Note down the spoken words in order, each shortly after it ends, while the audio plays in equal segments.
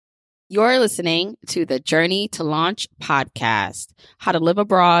You're listening to the Journey to Launch podcast, how to live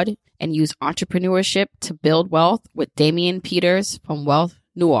abroad and use entrepreneurship to build wealth with Damian Peters from Wealth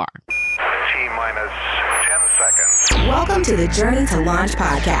Noir. T-minus 10 seconds. Welcome to the Journey to Launch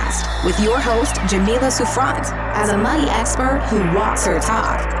podcast with your host, Jamila Souffrant. As a money expert who walks her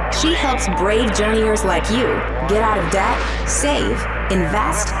talk, she helps brave journeyers like you get out of debt, save,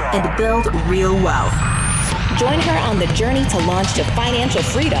 invest, and build real wealth. Join her on the journey to launch to financial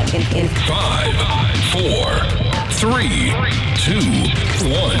freedom in 5, 4, 3, 2,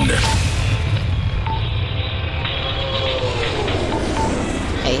 1.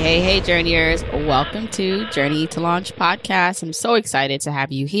 Hey, journeyers. Welcome to Journey to Launch podcast. I'm so excited to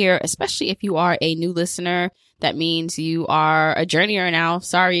have you here, especially if you are a new listener. That means you are a journeyer now.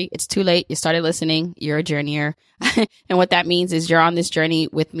 Sorry, it's too late. You started listening. You're a journeyer. And what that means is you're on this journey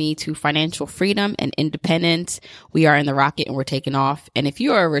with me to financial freedom and independence. We are in the rocket and we're taking off. And if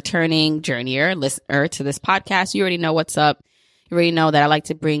you are a returning journeyer, listener to this podcast, you already know what's up. You already know that I like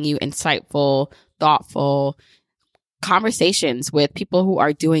to bring you insightful, thoughtful conversations with people who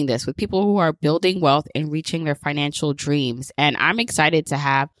are doing this, with people who are building wealth and reaching their financial dreams. And I'm excited to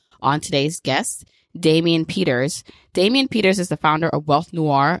have on today's guest, Damian Peters. Damian Peters is the founder of Wealth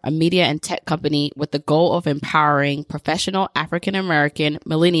Noir, a media and tech company with the goal of empowering professional African-American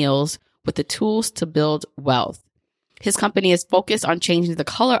millennials with the tools to build wealth. His company is focused on changing the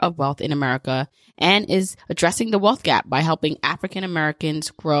color of wealth in America and is addressing the wealth gap by helping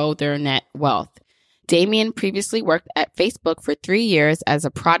African-Americans grow their net wealth. Damian previously worked at Facebook for 3 years as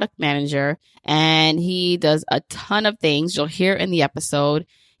a product manager, and he does a ton of things you'll hear in the episode.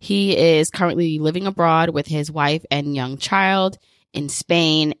 He is currently living abroad with his wife and young child in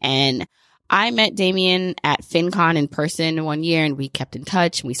Spain. And I met Damian at FinCon in person one year, and we kept in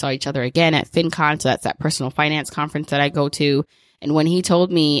touch. And we saw each other again at FinCon. So that's that personal finance conference that I go to. And when he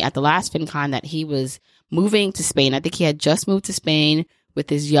told me at the last FinCon that he was moving to Spain, I think he had just moved to Spain with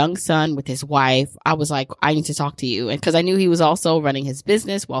his young son, with his wife, I was like, I need to talk to you. And because I knew he was also running his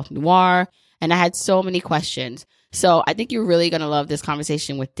business, Wealth Noir, and I had so many questions. So I think you're really going to love this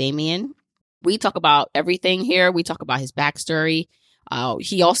conversation with Damian. We talk about everything here. We talk about his backstory.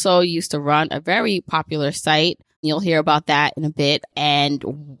 He also used to run a very popular site. You'll hear about that in a bit. And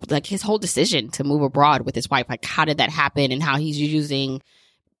like his whole decision to move abroad with his wife, like how did that happen and how he's using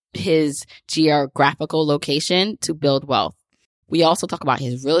his geographical location to build wealth. We also talk about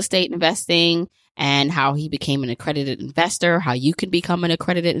his real estate investing and how he became an accredited investor, how you can become an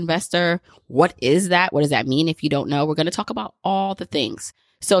accredited investor. What is that? What does that mean if you don't know? We're going to talk about all the things.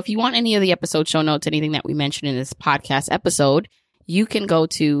 So if you want any of the episode show notes, anything that we mentioned in this podcast episode, you can go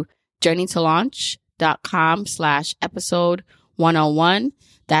to journeytolaunch.com/episode 101.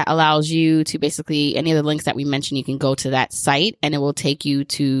 That allows you to basically any of the links that we mentioned, you can go to that site and it will take you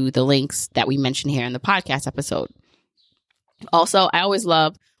to the links that we mentioned here in the podcast episode. Also, I always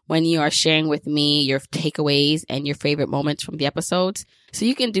love when you are sharing with me your takeaways and your favorite moments from the episodes. So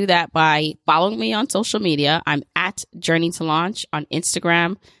you can do that by following me on social media. I'm at Journey to Launch on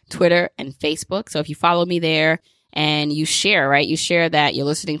Instagram, Twitter, and Facebook. So if you follow me there and you share, right? You share that you're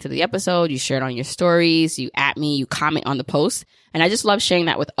listening to the episode, you share it on your stories, you at me, you comment on the post. And I just love sharing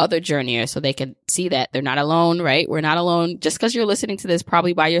that with other journeyers so they can see that they're not alone, right? We're not alone. Just because you're listening to this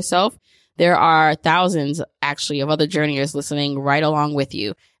probably by yourself, there are thousands actually of other journeyers listening right along with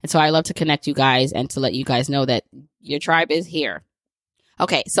you. And so I love to connect you guys and to let you guys know that your tribe is here.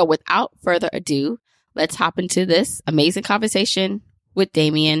 Okay, so without further ado, let's hop into this amazing conversation with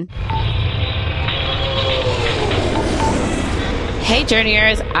Damian. Hey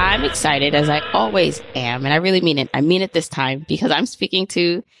journeyers, I'm excited as I always am, and I really mean it. I mean it this time because I'm speaking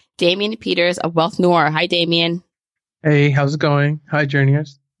to Damian Peters of Wealth Noir. Hi, Damian. Hey, how's it going? Hi,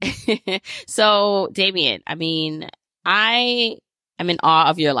 journeyers. So, Damian, I mean, I am in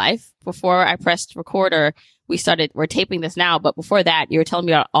awe of your life. Before I pressed recorder, we're taping this now, but before that, you were telling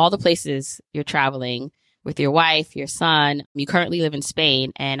me about all the places you're traveling with your wife, your son. You currently live in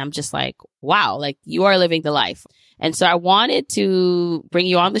Spain, and I'm just like, wow, like you are living the life. And so I wanted to bring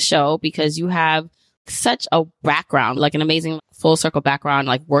you on the show because you have such a background, like an amazing full circle background,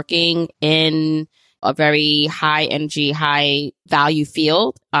 like working in a very high energy, high value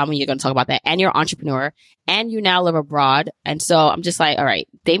field. And you're going to talk about that. And you're an entrepreneur and you now live abroad. And so I'm just like, all right,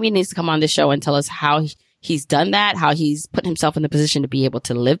 Damian needs to come on this show and tell us how he's done that, how he's put himself in the position to be able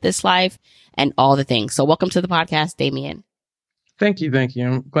to live this life and all the things. So welcome to the podcast, Damian. Thank you.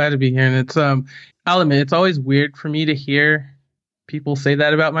 I'm glad to be here. And it's, I'll admit, it's always weird for me to hear people say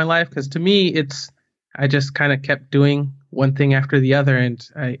that about my life. Because to me, I just kind of kept doing one thing after the other. And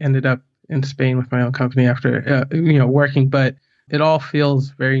I ended up in Spain with my own company after, working. But it all feels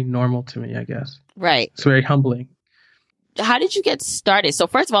very normal to me, I guess. Right. It's very humbling. How did you get started? So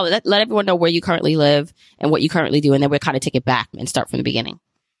first of all, let everyone know where you currently live and what you currently do, and then we'll kind of take it back and start from the beginning.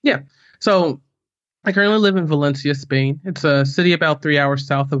 Yeah. So I currently live in Valencia, Spain. It's a city about 3 hours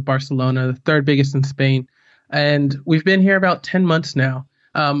south of Barcelona, the third biggest in Spain. And we've been here about 10 months now.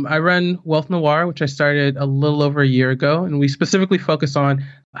 I run Wealth Noir, which I started a little over a year ago, and we specifically focus on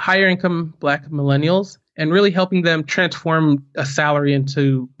higher income Black millennials and really helping them transform a salary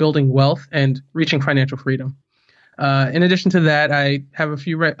into building wealth and reaching financial freedom. In addition to that, I have a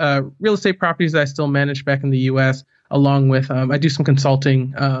few real estate properties that I still manage back in the U.S., along with I do some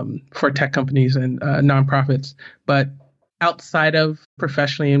consulting for tech companies and nonprofits. But outside of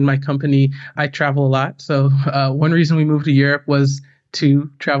professionally in my company, I travel a lot. So one reason we moved to Europe was to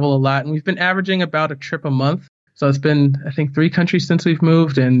travel a lot. And we've been averaging about a trip a month. So it's been, I think, 3 countries since we've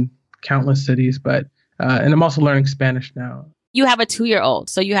moved and countless cities. But and I'm also learning Spanish now. You have a 2-year-old.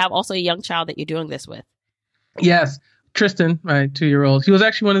 So you have also a young child that you're doing this with. Yes. Tristan, my 2-year-old, he was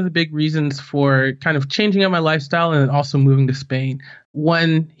actually one of the big reasons for kind of changing up my lifestyle and also moving to Spain.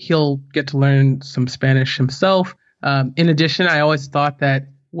 One, he'll get to learn some Spanish himself. In addition, I always thought that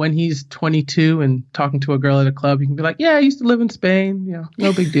when he's 22 and talking to a girl at a club, he can be like, yeah, I used to live in Spain. You know,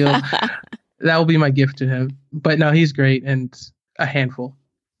 no big deal. That will be my gift to him. But no, he's great and a handful.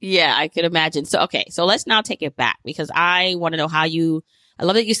 Yeah, I could imagine. So, okay. So let's now take it back because I want to know how I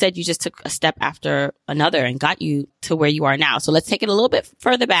love that you said you just took a step after another and got you to where you are now. So let's take it a little bit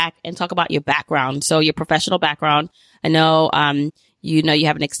further back and talk about your background. So your professional background. I know, you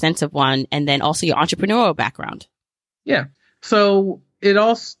have an extensive one, and then also your entrepreneurial background. Yeah. So it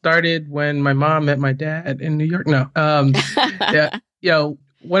all started when my mom met my dad in New York. No. Yeah.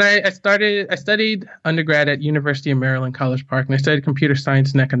 When I studied undergrad at University of Maryland, College Park, and I studied computer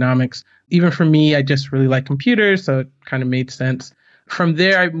science and economics. Even for me, I just really like computers, so it kind of made sense. From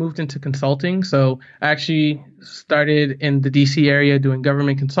there, I moved into consulting. So I actually started in the DC area doing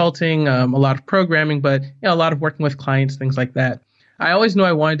government consulting, a lot of programming, but a lot of working with clients, things like that. I always knew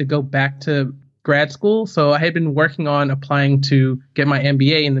I wanted to go back to grad school. So I had been working on applying to get my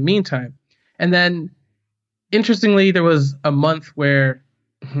MBA in the meantime. And then, interestingly, there was a month where,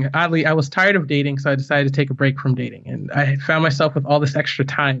 oddly, I was tired of dating. So I decided to take a break from dating. And I found myself with all this extra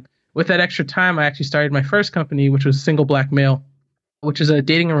time. With that extra time, I actually started my first company, which was Single Black Male, which is a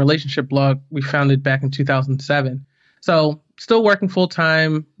dating and relationship blog we founded back in 2007. So still working full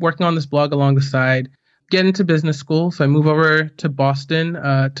time, working on this blog along the side, get into business school. So I moved over to Boston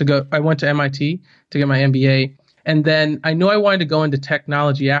I went to MIT to get my MBA. And then I knew I wanted to go into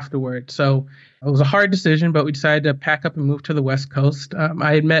technology afterward. So it was a hard decision, but we decided to pack up and move to the West Coast.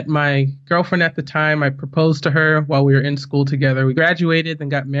 I had met my girlfriend at the time. I proposed to her while we were in school together. We graduated, then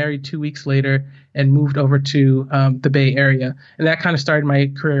got married 2 weeks later and moved over to the Bay Area. And that kind of started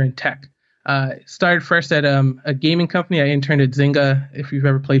my career in tech. Started first at a gaming company. I interned at Zynga. If you've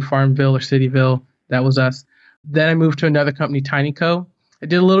ever played Farmville or Cityville, that was us. Then I moved to another company, TinyCo. I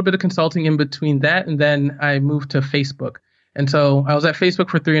did a little bit of consulting in between that, and then I moved to Facebook. And so I was at Facebook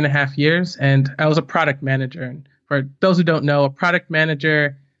for 3.5 years, and I was a product manager. And for those who don't know, a product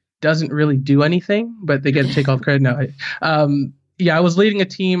manager doesn't really do anything, but they get to take all the credit. No, I was leading a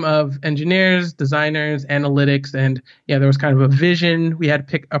team of engineers, designers, analytics, and there was kind of a vision. We had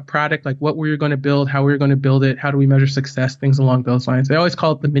to pick a product, like what we were going to build, how we were going to build it, how do we measure success, things along those lines. They always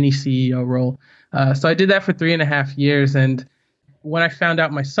call it the mini CEO role. So I did that for 3.5 years, and when I found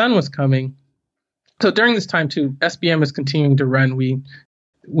out my son was coming, so during this time too, SBM is continuing to run. We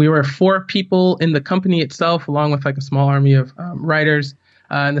were 4 people in the company itself, along with like a small army of writers,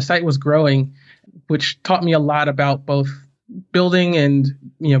 and the site was growing, which taught me a lot about both building and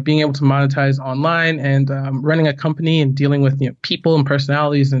being able to monetize online and running a company and dealing with people and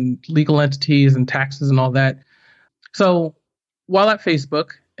personalities and legal entities and taxes and all that. So while at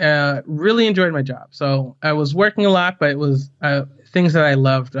Facebook, really enjoyed my job. So I was working a lot, but it was things that I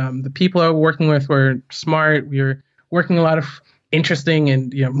loved. The people I was working with were smart. We were working a lot of interesting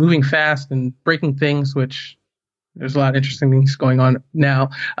and moving fast and breaking things, which there's a lot of interesting things going on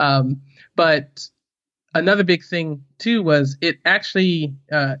now. But another big thing too was it actually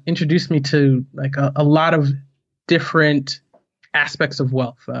introduced me to like a lot of different aspects of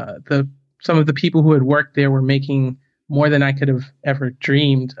wealth. Some of the people who had worked there were making more than I could have ever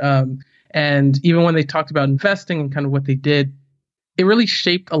dreamed. And even when they talked about investing and kind of what they did, it really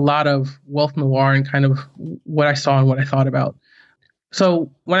shaped a lot of Wealth Noir and kind of what I saw and what I thought about.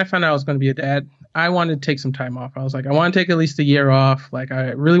 So when I found out I was going to be a dad, I wanted to take some time off. I was like, I want to take at least a year off. Like,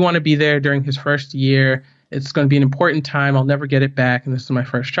 I really want to be there during his first year. It's going to be an important time. I'll never get it back. And this is my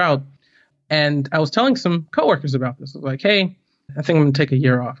first child. And I was telling some coworkers about this. I was like, hey, I think I'm going to take a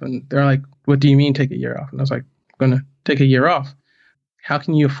year off. And they're like, what do you mean take a year off? And I was like, I'm going to take a year off. How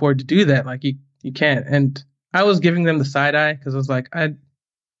can you afford to do that? Like, you can't. And I was giving them the side eye because I was like,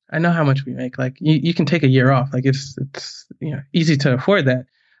 I know how much we make. Like, you can take a year off. Like, it's easy to afford that.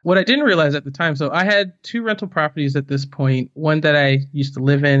 What I didn't realize at the time, so I had 2 rental properties at this point, one that I used to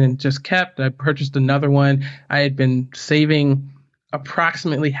live in and just kept. I purchased another one. I had been saving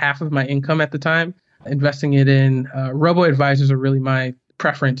approximately half of my income at the time, investing it in robo-advisors are really my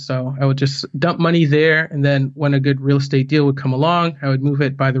preference. So I would just dump money there. And then when a good real estate deal would come along, I would move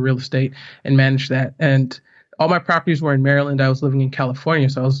it, buy the real estate and manage that. And all my properties were in Maryland. I was living in California,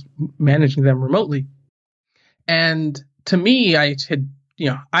 so I was managing them remotely. And to me, I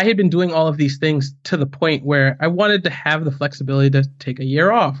had been doing all of these things to the point where I wanted to have the flexibility to take a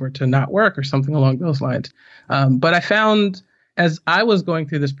year off or to not work or something along those lines. But I found as I was going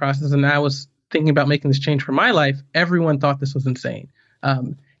through this process and I was thinking about making this change for my life, everyone thought this was insane.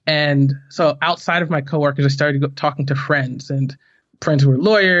 And so outside of my coworkers, I started talking to friends who were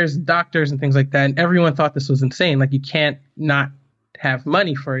lawyers, doctors, and things like that. And everyone thought this was insane. Like, you can't not have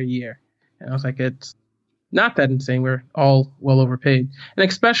money for a year. And I was like, it's not that insane. We're all well overpaid. And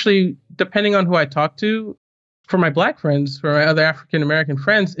especially depending on who I talked to, for my Black friends, for my other African-American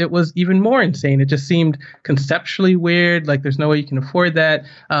friends, it was even more insane. It just seemed conceptually weird. Like, there's no way you can afford that.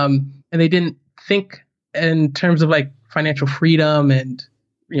 And they didn't think in terms of like financial freedom and,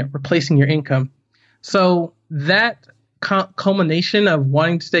 replacing your income. So that culmination of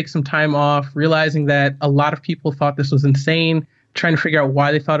wanting to take some time off, realizing that a lot of people thought this was insane, trying to figure out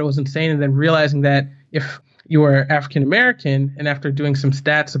why they thought it was insane, and then realizing that if you were African American, and after doing some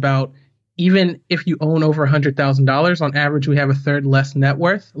stats about even if you own over $100,000, on average, we have a third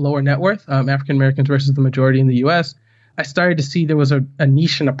lower net worth, African Americans versus the majority in the U.S., I started to see there was a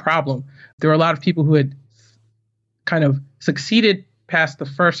niche and a problem. There were a lot of people who had kind of succeeded past the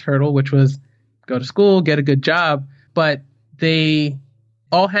first hurdle, which was go to school, get a good job, but they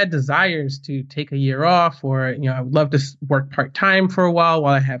all had desires to take a year off, or, I would love to work part-time for a while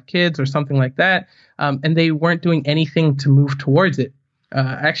I have kids or something like that. And they weren't doing anything to move towards it. I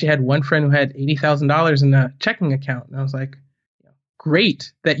actually had one friend who had $80,000 in a checking account. And I was like,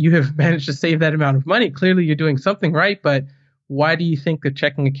 great that you have managed to save that amount of money. Clearly you're doing something right, but why do you think the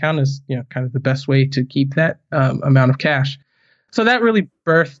checking account is, kind of the best way to keep that amount of cash? So that really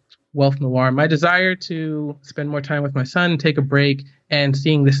birthed Wealth Noir, my desire to spend more time with my son, take a break, and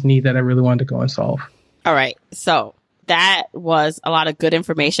seeing this need that I really wanted to go and solve. All right. So that was a lot of good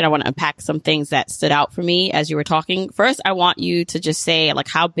information. I want to unpack some things that stood out for me as you were talking. First, I want you to just say like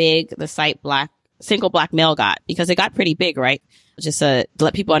how big the site Single Black Male got, because it got pretty big, right? Just to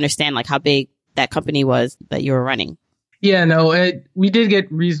let people understand like how big that company was that you were running. Yeah, no, we did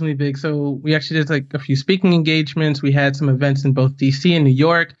get reasonably big. So we actually did like a few speaking engagements. We had some events in both DC and New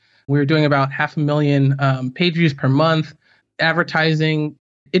York. We were doing about 500,000 page views per month. Advertising,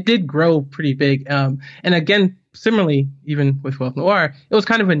 it did grow pretty big. And again, similarly, even with Wealth Noir, it was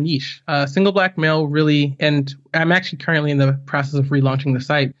kind of a niche. Single Black Male really, and I'm actually currently in the process of relaunching the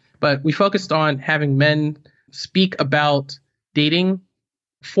site, but we focused on having men speak about dating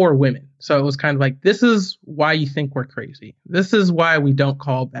for women. So it was kind of like, this is why you think we're crazy. This is why we don't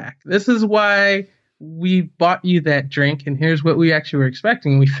call back. This is why we bought you that drink, and here's what we actually were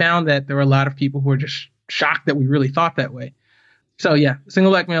expecting. And we found that there were a lot of people who were just shocked that we really thought that way. So yeah,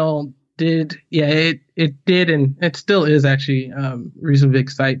 Single Black Male did, it did, and it still is actually a reasonably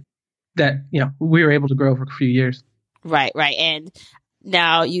big site that, we were able to grow for a few years. Right. And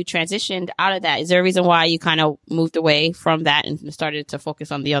now you transitioned out of that. Is there a reason why you kind of moved away from that and started to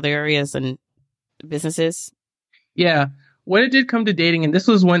focus on the other areas and businesses? Yeah. When it did come to dating, and this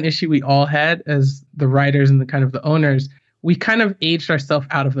was one issue we all had as the writers and the kind of the owners, we kind of aged ourselves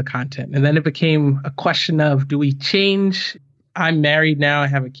out of the content. And then it became a question of, do we change? I'm married now. I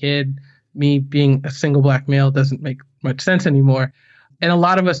have a kid. Me being a single Black male doesn't make much sense anymore. And a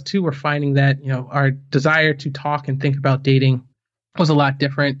lot of us, too, were finding that, our desire to talk and think about dating was a lot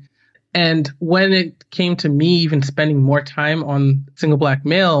different. And when it came to me even spending more time on Single Black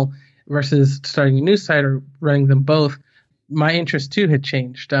Male versus starting a new site or running them both, my interest, too, had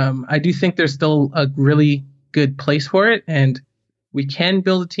changed. I do think there's still a really good place for it, and we can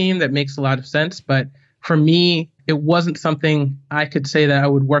build a team that makes a lot of sense. But for me, it wasn't something I could say that I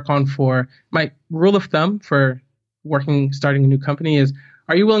would work on for. My rule of thumb for starting a new company is,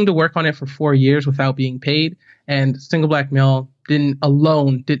 are you willing to work on it for 4 years without being paid? And Single Black Male didn't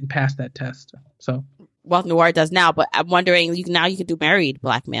pass that test. So Wealth Noir does now, but I'm wondering, you can do married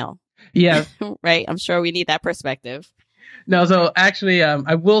Black male. Yeah. Right. I'm sure we need that perspective. No, so actually,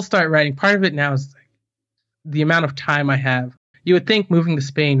 I will start writing. Part of it now is the amount of time I have. you would think moving to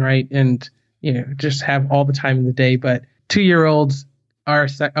Spain, right, and just have all the time in the day, but 2-year-olds are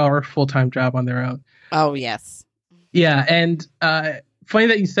a full-time job on their own. Oh, yes. Yeah, and funny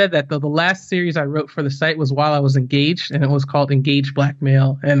that you said that, though. The last series I wrote for the site was while I was engaged, and it was called Engaged Black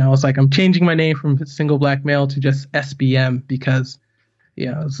Male. And I was like, I'm changing my name from Single Black Male to just SBM because,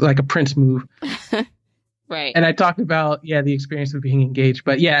 it's like a Prince move. Right. And I talked about, the experience of being engaged.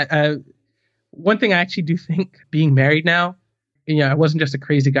 But one thing I actually do think, being married now, I wasn't just a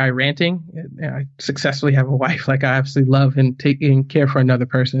crazy guy ranting. I successfully have a wife like I absolutely love and taking care for another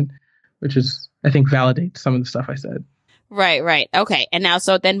person, which is, I think, validates some of the stuff I said. Right. Okay. And now,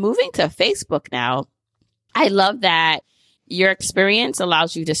 so then moving to Facebook now, I love that your experience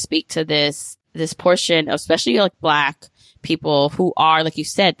allows you to speak to this portion, especially like Black people who are, like you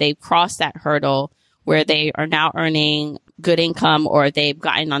said, they've crossed that hurdle where they are now earning good income, or they've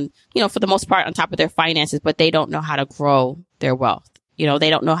gotten on, for the most part, on top of their finances, but they don't know how to grow their wealth. They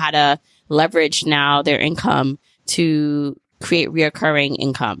don't know how to leverage now their income to create reoccurring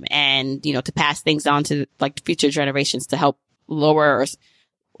income and, to pass things on to like future generations to help lower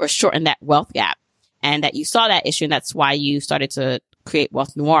or shorten that wealth gap. And that you saw that issue, and that's why you started to create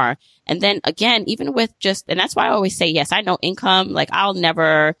Wealth Noir. And then again, even with and that's why I always say, yes, I know income, like I'll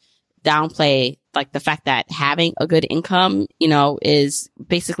never downplay like the fact that having a good income, is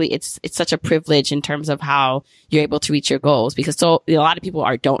basically, it's such a privilege in terms of how you're able to reach your goals, because a lot of people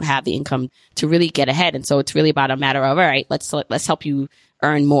don't have the income to really get ahead. And so it's really about a matter of, all right, let's help you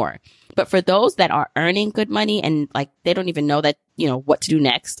earn more. But for those that are earning good money and like, they don't even know that, what to do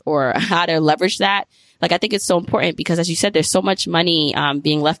next or how to leverage that. Like, I think it's so important because, as you said, there's so much money,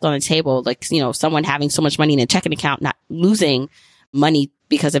 being left on the table. Like, someone having so much money in a checking account, not losing money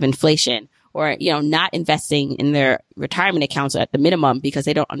because of inflation, or, not investing in their retirement accounts at the minimum because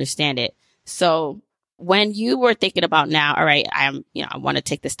they don't understand it. So when you were thinking about now, all right, I want to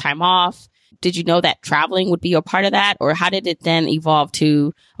take this time off, did you know that traveling would be a part of that? Or how did it then evolve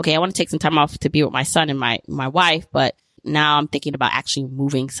to, okay, I want to take some time off to be with my son and my wife, but now I'm thinking about actually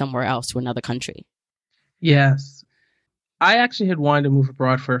moving somewhere else to another country? Yes. I actually had wanted to move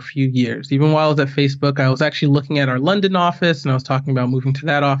abroad for a few years. Even while I was at Facebook, I was actually looking at our London office, and I was talking about moving to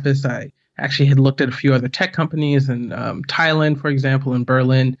that office. I actually had looked at a few other tech companies in Thailand, for example, in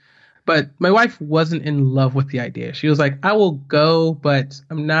Berlin. But my wife wasn't in love with the idea. She was like, I will go, but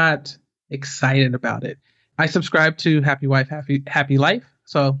I'm not excited about it. I subscribe to Happy Wife, Happy Life.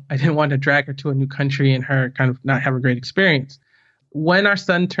 So I didn't want to drag her to a new country and her kind of not have a great experience. When our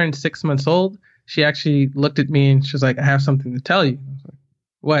son turned 6 months old, she actually looked at me and she was like, I have something to tell you. I was like,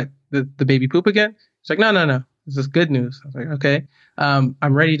 what? The baby poop again? She's like, no. This is good news. I was like, okay, I'm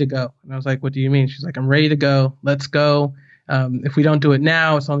ready to go. And I was like, what do you mean? She's like, I'm ready to go. Let's go. If we don't do it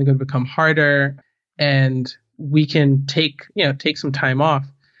now, it's only going to become harder, and we can take some time off.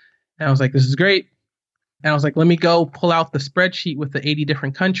 And I was like, this is great. And I was like, let me go pull out the spreadsheet with the 80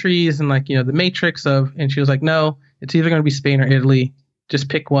 different countries and the matrix of, and she was like, no, it's either going to be Spain or Italy. Just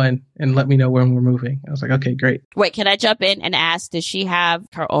pick one and let me know when we're moving. I was like, okay, great. Wait, can I jump in and ask, does she have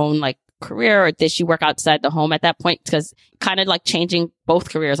her own career, or did she work outside the home at that point? Because kind of changing both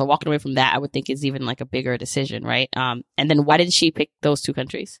careers or walking away from that, I would think is even a bigger decision, right? And then why did she pick those two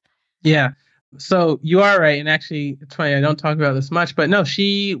countries? Yeah. So you are right. And actually, it's funny, I don't talk about this much, but no,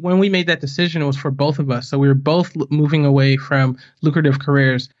 when we made that decision, it was for both of us. So we were both moving away from lucrative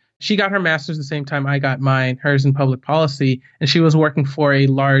careers. She got her master's the same time I got mine, hers in public policy, and she was working for a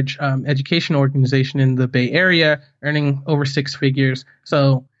large education organization in the Bay Area, earning over 6 figures.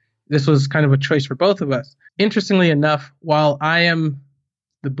 So this was kind of a choice for both of us. Interestingly enough, while I am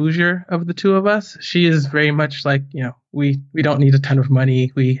the bouger of the two of us, she is very much we don't need a ton of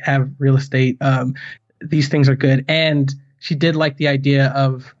money. We have real estate. These things are good. And she did like the idea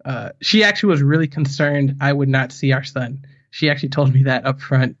of, she actually was really concerned I would not see our son. She actually told me that up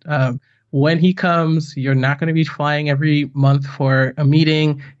front. When he comes, you're not going to be flying every month for a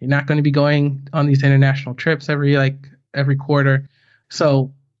meeting. You're not going to be going on these international trips every quarter.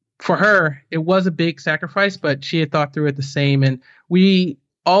 So for her, it was a big sacrifice, but she had thought through it the same. And we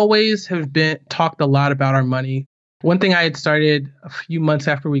always have talked a lot about our money. One thing I had started a few months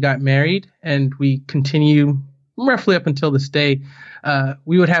after we got married, and we continue roughly up until this day,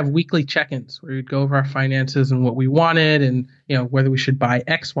 we would have weekly check-ins where we'd go over our finances and what we wanted, and whether we should buy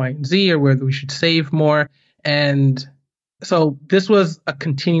X, Y, and Z, or whether we should save more. And so this was a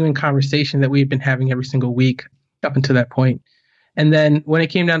continuing conversation that we had been having every single week up until that point. And then when it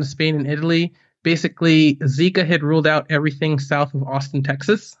came down to Spain and Italy, basically Zika had ruled out everything south of Austin,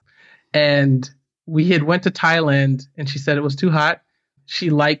 Texas. And we had went to Thailand, and she said it was too hot. She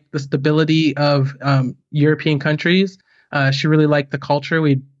liked the stability of European countries, She really liked the culture.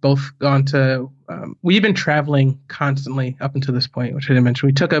 We'd both gone to, we've been traveling constantly up until this point, which I didn't mention.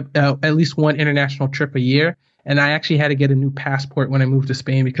 We took at least one international trip a year, and I actually had to get a new passport when I moved to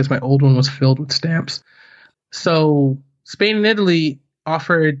Spain because my old one was filled with stamps. So Spain and Italy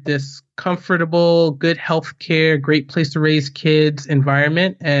offered this comfortable, good healthcare, great place to raise kids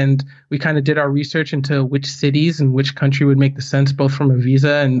environment. And we kind of did our research into which cities and which country would make the sense, both from a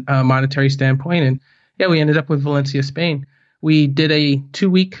visa and monetary standpoint. And yeah, we ended up with Valencia, Spain. We did a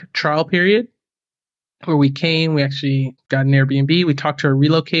 2-week trial period where we came, we actually got an Airbnb. We talked to a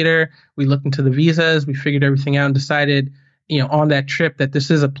relocator. We looked into the visas. We figured everything out and decided, on that trip that this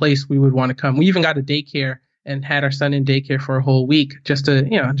is a place we would want to come. We even got a daycare and had our son in daycare for a whole week just to,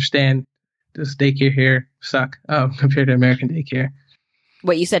 understand this daycare here suck compared to American daycare.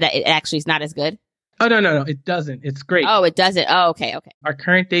 What, you said that it actually is not as good? Oh, no, it doesn't. It's great. Oh, it doesn't. Oh, okay. Our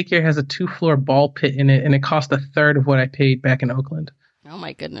current daycare has a 2-floor ball pit in it, and it cost 1/3 of what I paid back in Oakland. Oh,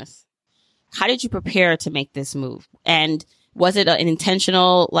 my goodness. How did you prepare to make this move? And was it an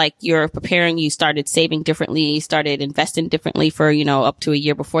intentional, like you're preparing, you started saving differently, started investing differently for, up to a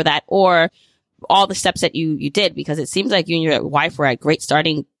year before that, or all the steps that you did? Because it seems like you and your wife were at great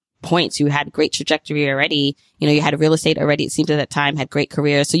starting points. You had great trajectory already. You had real estate already. It seems at that time had great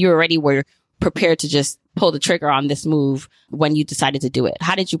careers. So you already were prepared to just pull the trigger on this move when you decided to do it.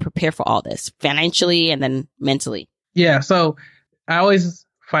 How did you prepare for all this financially and then mentally? Yeah. So I always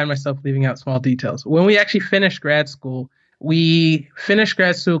find myself leaving out small details. When we actually finished grad school,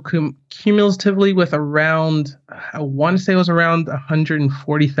 cumulatively with around, I want to say it was around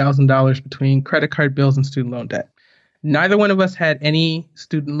 $140,000 between credit card bills and student loan debt. Neither one of us had any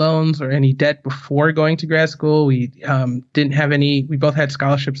student loans or any debt before going to grad school. We didn't have any. We both had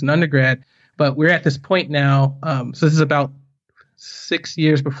scholarships in undergrad, but we're at this point now. So this is about 6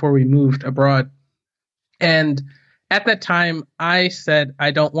 years before we moved abroad. And at that time, I said,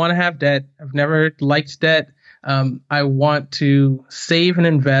 I don't want to have debt. I've never liked debt. I want to save and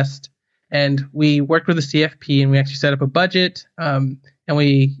invest. And we worked with the CFP and we actually set up a budget. And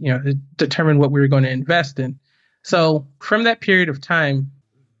we, determined what we were going to invest in. So from that period of time,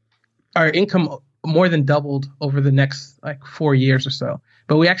 our income more than doubled over the next 4 years or so.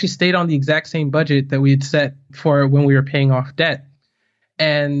 But we actually stayed on the exact same budget that we had set for when we were paying off debt.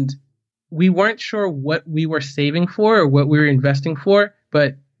 And we weren't sure what we were saving for or what we were investing for,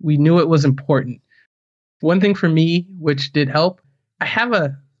 but we knew it was important. One thing for me, which did help, I don't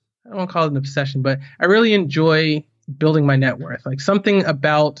want to call it an obsession, but I really enjoy building my net worth. Something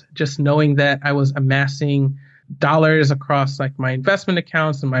about just knowing that I was amassing dollars across my investment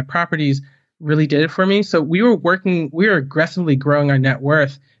accounts and my properties really did it for me. So we were aggressively growing our net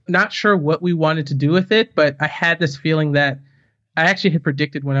worth. Not sure what we wanted to do with it, but I had this feeling that I actually had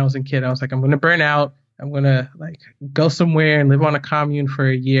predicted when I was a kid. I was like, I'm going to burn out. I'm going to go somewhere and live on a commune for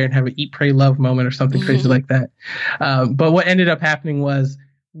a year and have an eat, pray, love moment or something crazy like that. But what ended up happening was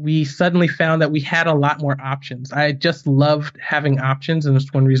we suddenly found that we had a lot more options. I just loved having options. And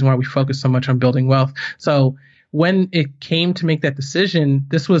it's one reason why we focused so much on building wealth. So when it came to make that decision,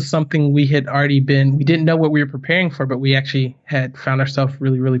 this was something we didn't know what we were preparing for, but we actually had found ourselves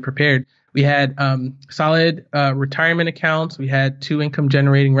really, really prepared. We had solid retirement accounts. We had 2 income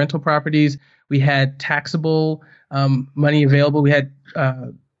generating rental properties. We had taxable money available. We had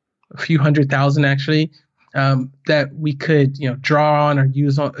a few $100,000 actually that we could draw on or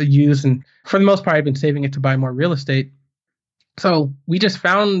use. And for the most part, I've been saving it to buy more real estate. So we just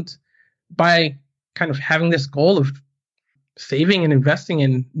found by kind of having this goal of saving and investing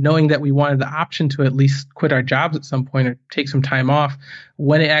and knowing that we wanted the option to at least quit our jobs at some point or take some time off.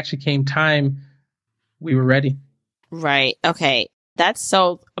 When it actually came time, we were ready. Right. Okay. That's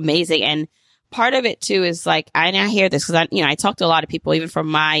so amazing. And part of it too is I hear this because I talk to a lot of people, even from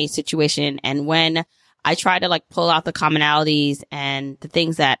my situation. And when I try to pull out the commonalities and the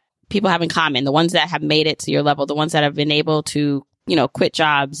things that people have in common, the ones that have made it to your level, the ones that have been able to quit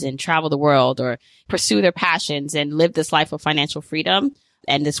jobs and travel the world or pursue their passions and live this life of financial freedom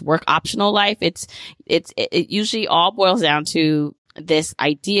and this work optional life. It usually all boils down to this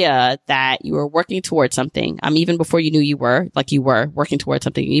idea that you were working towards something. Even before you knew you were working towards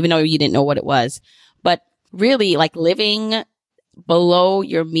something, even though you didn't know what it was, but really living below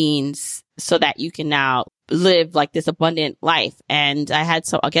your means so that you can now live this abundant life. And I had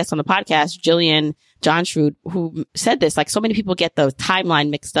a guest on the podcast, Jillian Johnsrud, who said this, so many people get the timeline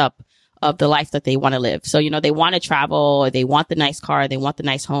mixed up of the life that they want to live. So, they want to travel, or they want the nice car, they want the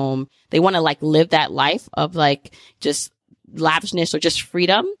nice home. They want to live that life of just lavishness or just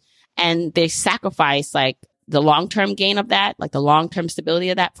freedom. And they sacrifice the long-term gain of that, like the long-term stability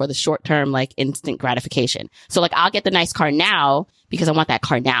of that for the short-term, like instant gratification. So like I'll get the nice car now because I want that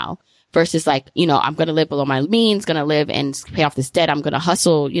car now versus like, you know, I'm going to live below my means, going to live and pay off this debt. I'm going to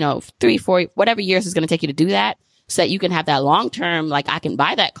hustle, you know, 3, 4, whatever years it's going to take you to do that so that you can have that long-term, like I can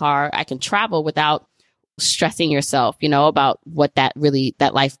buy that car, I can travel without stressing yourself, you know, about what that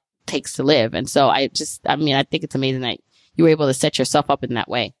life takes to live. And so I think it's amazing that you were able to set yourself up in that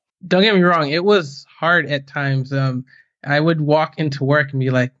way. Don't get me wrong. It was hard at times. I would walk into work and be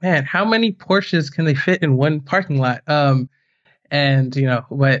like, man, how many Porsches can they fit in one parking lot? And, you know,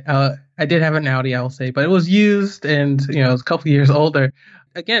 but I did have an Audi, I will say, but it was used and, you know, it was a couple of years older.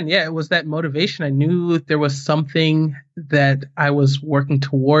 Again, yeah, it was that motivation. I knew there was something that I was working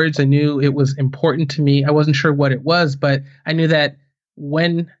towards. I knew it was important to me. I wasn't sure what it was, but I knew that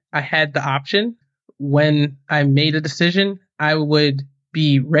when I had the option, when I made a decision, I would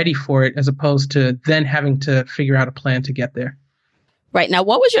be ready for it as opposed to then having to figure out a plan to get there. Right. Now,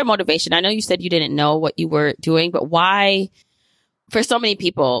 what was your motivation? I know you said you didn't know what you were doing, but why, for so many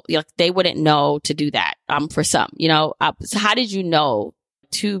people, like they wouldn't know to do that. For some, you know, so how did you know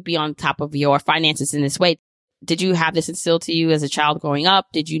to be on top of your finances in this way? Did you have this instilled to you as a child growing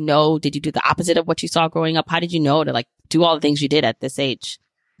up? Did you do the opposite of what you saw growing up? How did you know to like do all the things you did at this age?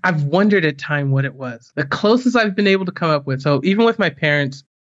 I've wondered at time what it was. The closest I've been able to come up with. So even with my parents,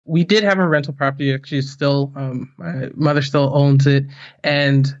 we did have a rental property. Actually, still, my mother still owns it.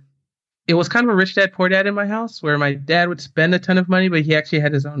 And it was kind of a rich dad, poor dad in my house where my dad would spend a ton of money, but he actually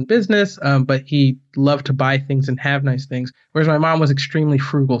had his own business. But he loved to buy things and have nice things. Whereas my mom was extremely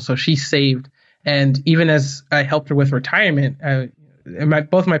frugal. So she saved. And even as I helped her with retirement,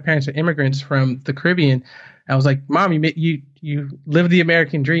 both my parents are immigrants from the Caribbean. I was like, Mom, you live the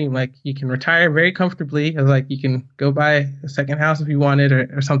American dream. Like you can retire very comfortably. I was like, you can go buy a second house if you wanted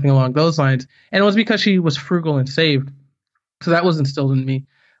or something along those lines. And it was because she was frugal and saved. So that was instilled in me.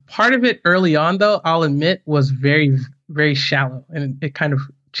 Part of it early on, though, I'll admit, was very, very shallow. And it kind of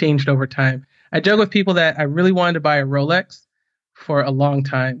changed over time. I joke with people that I really wanted to buy a Rolex for a long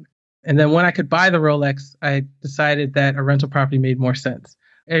time. And then when I could buy the Rolex, I decided that a rental property made more sense.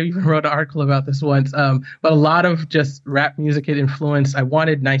 I even wrote an article about this once, but a lot of just rap music had influenced. I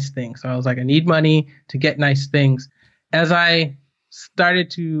wanted nice things. So I was like, I need money to get nice things. As I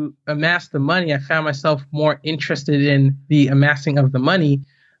started to amass the money, I found myself more interested in the amassing of the money.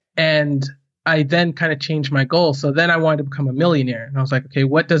 And I then kind of changed my goal. So then I wanted to become a millionaire. And I was like, okay,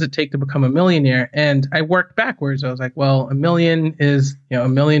 what does it take to become a millionaire? And I worked backwards. I was like, well, $1 million is,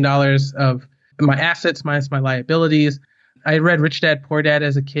 $1 million of my assets minus my liabilities. I read Rich Dad, Poor Dad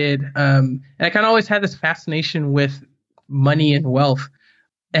as a kid. And I kind of always had this fascination with money and wealth.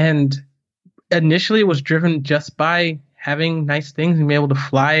 And initially it was driven just by having nice things and being able to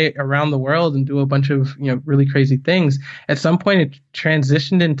fly around the world and do a bunch of, really crazy things. At some point it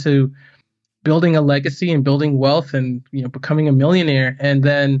transitioned into building a legacy and building wealth and, becoming a millionaire. And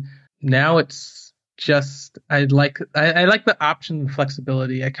then now it's just, I like the option and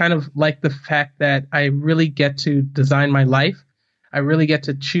flexibility. I kind of like the fact that I really get to design my life. I really get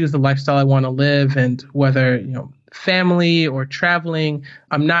to choose the lifestyle I want to live, and whether, family or traveling,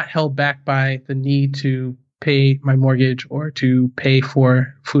 I'm not held back by the need to pay my mortgage or to pay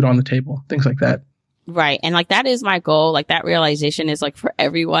for food on the table, things like that. Right. And like, that is my goal. Like that realization is like for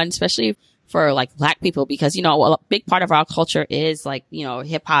everyone, especially for like Black people, because, a big part of our culture is like,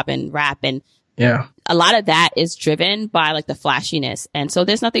 hip hop and rap, and yeah, a lot of that is driven by like the flashiness. And so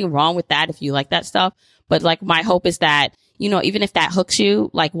there's nothing wrong with that if you like that stuff. But like my hope is that, even if that hooks you,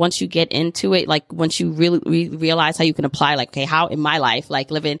 like once you get into it, like once you really realize how you can apply, like, okay, how in my life,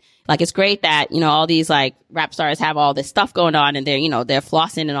 like living, like it's great that, all these like rap stars have all this stuff going on and they're, they're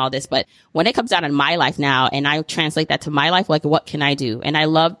flossing and all this. But when it comes down in my life now and I translate that to my life, like what can I do? And I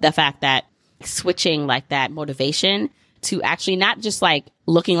love the fact that switching like that motivation to actually not just like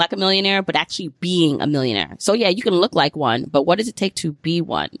looking like a millionaire, but actually being a millionaire. So yeah, you can look like one, but what does it take to be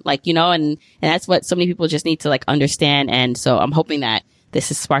one? Like, and that's what so many people just need to like understand. And so I'm hoping that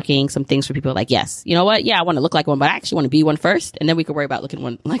this is sparking some things for people like, yes, you know what? Yeah, I want to look like one, but I actually want to be one first. And then we can worry about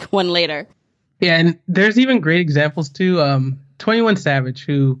looking like one later. Yeah. And there's even great examples too. 21 Savage,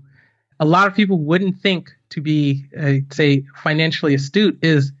 who a lot of people wouldn't think to be, say, financially astute,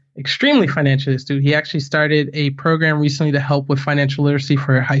 is extremely financially astute. He actually started a program recently to help with financial literacy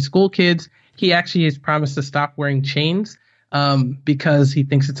for high school kids. He actually has promised to stop wearing chains because he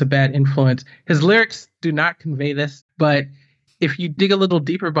thinks it's a bad influence. His lyrics do not convey this, but if you dig a little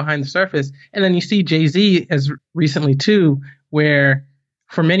deeper behind the surface, and then you see Jay-Z as recently too, where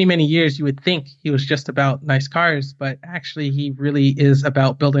for many, many years, you would think he was just about nice cars, but actually he really is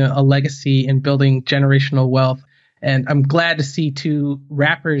about building a legacy and building generational wealth. And I'm glad to see two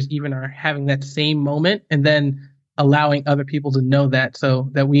rappers even are having that same moment and then allowing other people to know that, so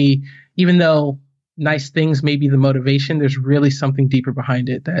that we, even though nice things may be the motivation, there's really something deeper behind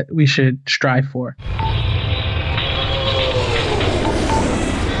it that we should strive for.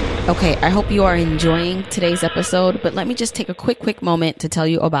 Okay, I hope you are enjoying today's episode, but let me just take a quick moment to tell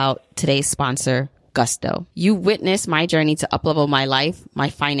you about today's sponsor, Gusto. You witnessed my journey to uplevel my life,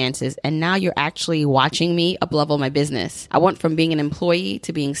 my finances, and now you're actually watching me uplevel my business. I went from being an employee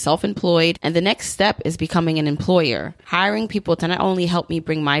to being self-employed, and the next step is becoming an employer, hiring people to not only help me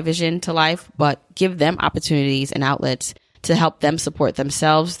bring my vision to life, but give them opportunities and outlets to help them support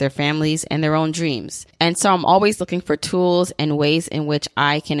themselves, their families, and their own dreams. And so I'm always looking for tools and ways in which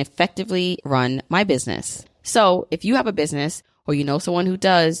I can effectively run my business. So if you have a business or you know someone who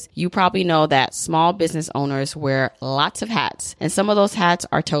does, you probably know that small business owners wear lots of hats. And some of those hats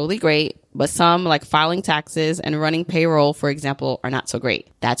are totally great, but some, like filing taxes and running payroll, for example, are not so great.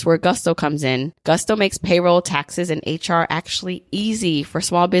 That's where Gusto comes in. Gusto makes payroll, taxes, and HR actually easy for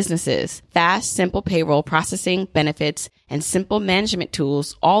small businesses. Fast, simple payroll processing, benefits, and simple management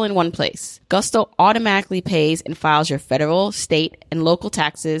tools all in one place. Gusto automatically pays and files your federal, state, and local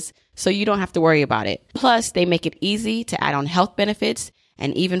taxes, so you don't have to worry about it. Plus, they make it easy to add on health benefits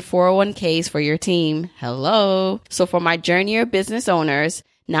and even 401ks for your team. Hello. So for my Journeyer business owners,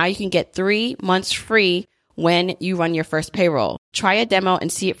 now you can get 3 months free when you run your first payroll. Try a demo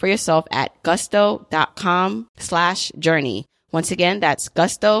and see it for yourself at gusto.com/journey. Once again, that's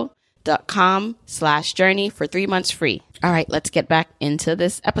gusto.com/journey for 3 months free. All right, let's get back into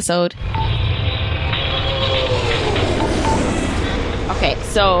this episode. Okay,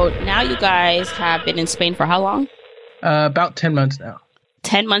 so now you guys have been in Spain for how long? About 10 months now.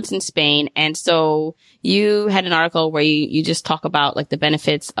 10 months in Spain. And so you had an article where you just talk about like the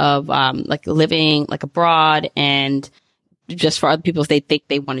benefits of like living like abroad and just for other people if they think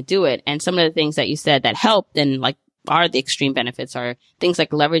they want to do it. And some of the things that you said that helped and like are the extreme benefits are things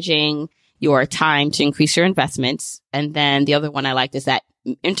like leveraging your time to increase your investments. And then the other one I liked is that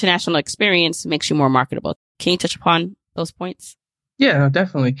international experience makes you more marketable. Can you touch upon those points? Yeah, no,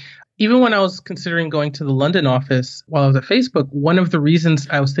 definitely. Even when I was considering going to the London office while I was at Facebook, one of the reasons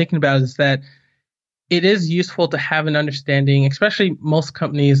I was thinking about is that it is useful to have an understanding, especially most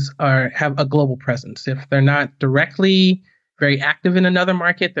companies have a global presence. If they're not directly very active in another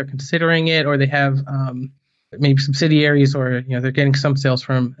market, they're considering it, or they have maybe subsidiaries, or they're getting some sales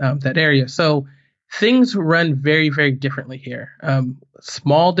from that area. So things run very, very differently here.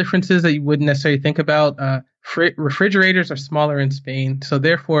 Small differences that you wouldn't necessarily think about. Refrigerators are smaller in Spain. So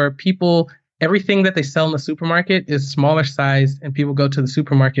therefore, everything that they sell in the supermarket is smaller sized, and people go to the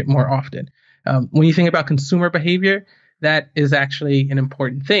supermarket more often. When you think about consumer behavior, that is actually an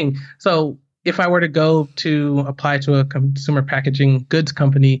important thing. So if I were to go to apply to a consumer packaging goods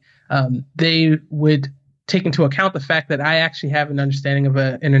company, they would take into account the fact that I actually have an understanding of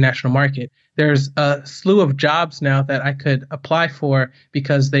an international market. There's a slew of jobs now that I could apply for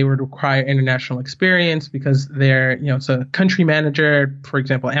because they would require international experience, because they're, it's a country manager. For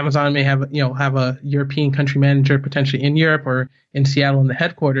example, Amazon may have a European country manager potentially in Europe or in Seattle in the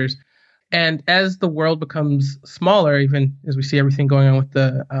headquarters. And as the world becomes smaller, even as we see everything going on with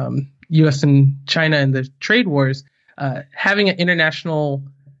the U.S. and China and the trade wars, having an international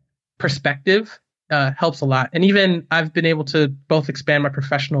perspective helps a lot. And even I've been able to both expand my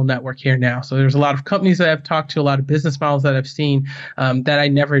professional network here now. So there's a lot of companies that I've talked to, a lot of business models that I've seen that I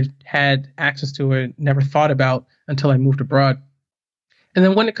never had access to or never thought about until I moved abroad. And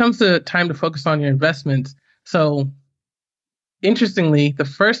then when it comes to time to focus on your investments, so interestingly, the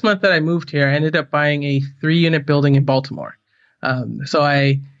first month that I moved here, I ended up buying a 3-unit building in Baltimore. So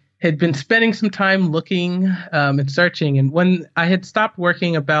I had been spending some time looking and searching. And when I had stopped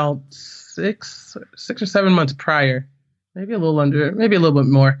working about 6 or 7 months prior, maybe a little under, maybe a little bit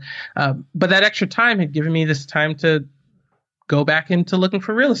more. But that extra time had given me this time to go back into looking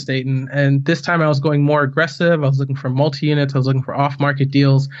for real estate. And this time I was going more aggressive. I was looking for multi-units. I was looking for off-market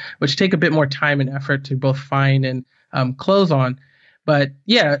deals, which take a bit more time and effort to both find and close on. But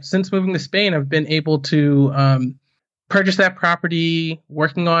yeah, since moving to Spain, I've been able to purchase that property,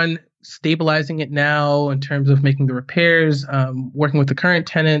 working on stabilizing it now in terms of making the repairs, working with the current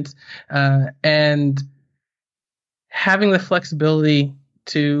tenants, and having the flexibility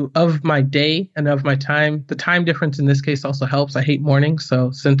of my day and of my time. The time difference in this case also helps. I hate mornings,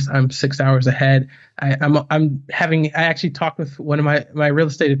 so since I'm 6 hours ahead, I actually talked with one of my real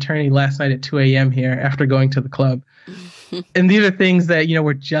estate attorney last night at 2 a.m. here after going to the club. And these are things that,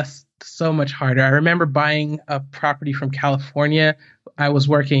 were just so much harder. I remember buying a property from California. I was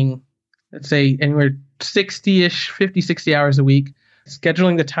working, let's say, anywhere 50, 60 hours a week.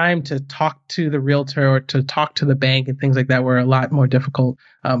 Scheduling the time to talk to the realtor or to talk to the bank and things like that were a lot more difficult.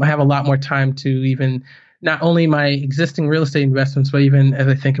 I have a lot more time to even not only my existing real estate investments, but even as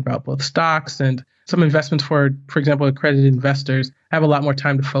I think about both stocks and some investments for example, accredited investors, I have a lot more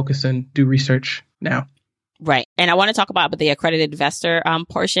time to focus and do research now. Right. And I want to talk about the accredited investor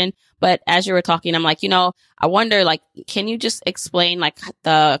portion. But as you were talking, I'm like, I wonder, can you just explain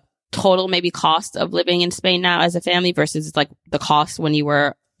the total maybe cost of living in Spain now as a family versus the cost when you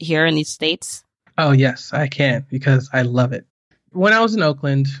were here in these States? Oh, yes, I can, because I love it. When I was in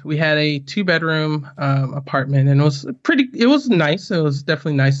Oakland, we had a 2-bedroom apartment, and it was nice. It was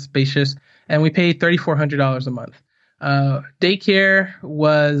definitely nice, spacious, and we paid $3,400 a month. Daycare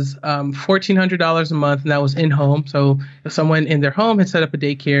was $1,400 a month, and that was in home. So if someone in their home had set up a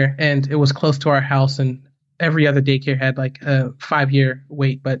daycare and it was close to our house, and every other daycare had a 5-year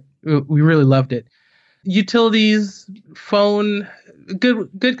wait, but we really loved it. Utilities, phone,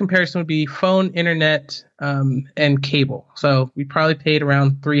 good comparison would be phone, internet, and cable. So we probably paid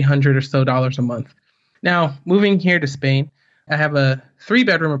around $300 or so a month. Now, moving here to Spain, I have a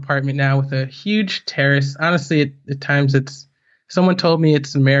 3-bedroom apartment now with a huge terrace. Honestly, at times someone told me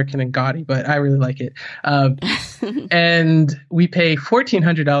it's American and gaudy, but I really like it. And we pay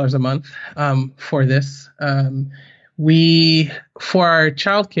 $1,400 a month for this. For our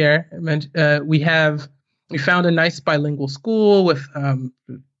childcare, we found a nice bilingual school with a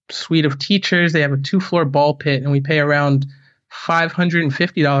suite of teachers. They have a 2-floor ball pit, and we pay around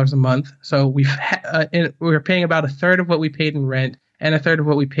 $550 a month. So we're paying about a third of what we paid in rent and a third of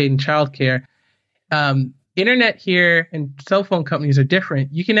what we paid in childcare. Internet here and cell phone companies are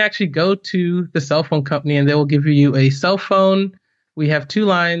different. You can actually go to the cell phone company and they will give you a cell phone. We have 2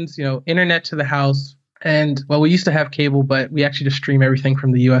 lines, internet to the house. And we used to have cable, but we actually just stream everything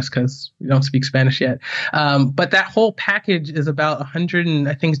from the US because we don't speak Spanish yet. But that whole package is about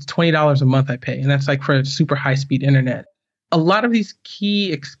 $20 a month I pay. And that's for super high speed internet. A lot of these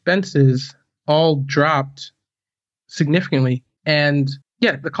key expenses all dropped significantly. And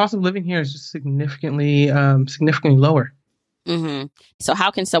yeah, the cost of living here is just significantly lower. Mm-hmm. So how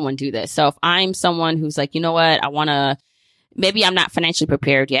can someone do this? So if I'm someone who's you know what, maybe I'm not financially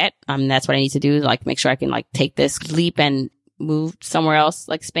prepared yet. That's what I need to do, make sure I can take this leap and move somewhere else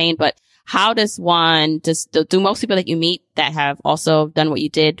like Spain. But how does do most people that you meet that have also done what you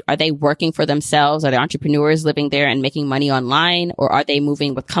did, are they working for themselves? Are they entrepreneurs living there and making money online? Or are they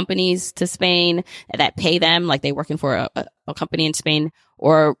moving with companies to Spain that pay them, they working for a company in Spain?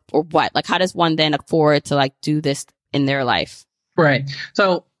 Or what? How does one then afford to do this in their life? Right.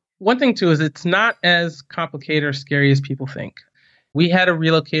 So one thing too is it's not as complicated or scary as people think. We had a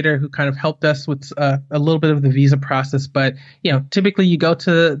relocator who kind of helped us with a little bit of the visa process, but typically you go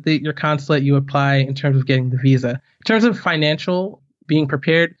to your consulate, you apply in terms of getting the visa. In terms of financial being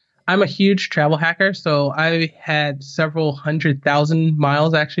prepared, I'm a huge travel hacker, so I had several 100,000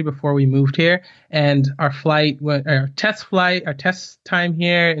 miles actually before we moved here, and our test time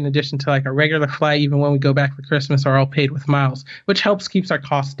here, in addition to a regular flight, even when we go back for Christmas, are all paid with miles, which helps keeps our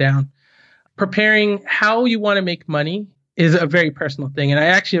costs down. Preparing how you want to make money is a very personal thing. And I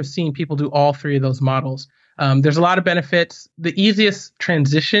actually have seen people do all 3 of those models. There's a lot of benefits. The easiest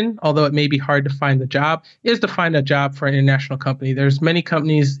transition, although it may be hard to find the job, is to find a job for an international company. There's many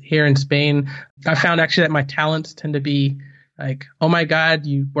companies here in Spain. I found actually that my talents tend to be oh my God,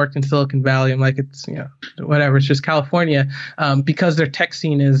 you worked in Silicon Valley. I'm it's, whatever, it's just California. Because their tech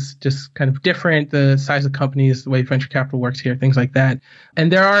scene is just kind of different, the size of companies, the way venture capital works here, things like that.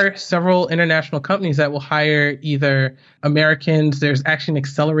 And there are several international companies that will hire either Americans. There's actually an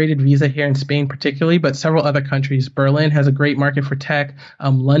accelerated visa here in Spain particularly, but several other countries. Berlin has a great market for tech.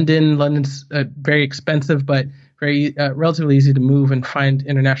 London's very expensive, but very relatively easy to move and find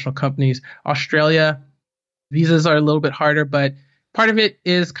international companies. Australia, visas are a little bit harder, but part of it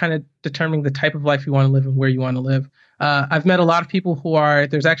is kind of determining the type of life you want to live and where you want to live. I've met a lot of people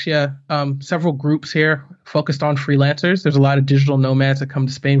there's actually several groups here focused on freelancers. There's a lot of digital nomads that come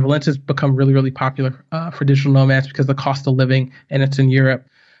to Spain. Valencia's become really, really popular for digital nomads because of the cost of living, and it's in Europe.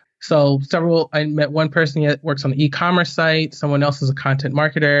 So I met one person that works on an e-commerce site. Someone else is a content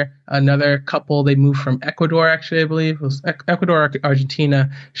marketer. Another couple, they moved from Ecuador, actually, I believe. It was Ecuador or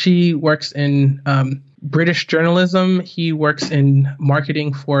Argentina. She works in British journalism. He works in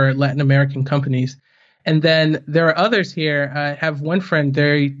marketing for Latin American companies. And then there are others here. I have one friend,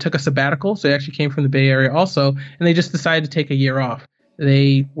 they took a sabbatical. So they actually came from the Bay Area also. And they just decided to take a year off.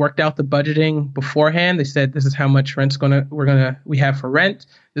 They worked out the budgeting beforehand. They said, this is how much we have for rent.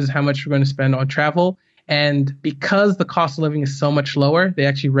 This is how much we're going to spend on travel. And because the cost of living is so much lower, they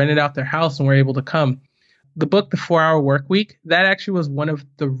actually rented out their house and were able to come. The book, The 4-Hour Work Week, that actually was one of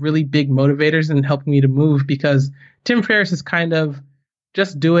the really big motivators in helping me to move, because Tim Ferriss is kind of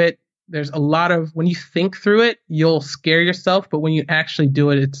just do it. There's a lot of, when you think through it, you'll scare yourself. But when you actually do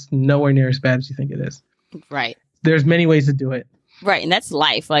it, it's nowhere near as bad as you think it is. Right. There's many ways to do it. Right. And that's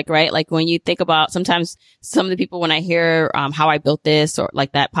life. Right. Like when you think about, sometimes some of the people, when I hear how I built this, or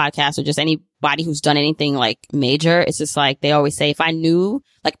like that podcast, or just anybody who's done anything like major, it's just like they always say, if I knew,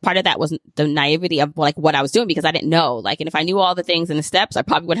 like part of that wasn't the naivety of like what I was doing, because I didn't know, like, and if I knew all the things and the steps, I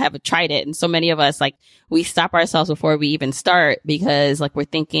probably would have tried it. And so many of us, like, we stop ourselves before we even start, because like we're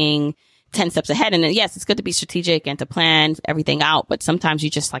thinking 10 steps ahead. And then, yes, it's good to be strategic and to plan everything out, but sometimes you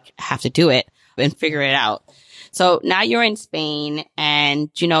just like have to do it and figure it out. So now you're in Spain,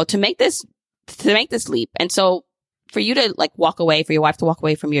 and, to make this leap. And so for you to like walk away, for your wife to walk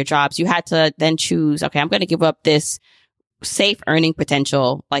away from your jobs, you had to then choose, okay, I'm going to give up this safe earning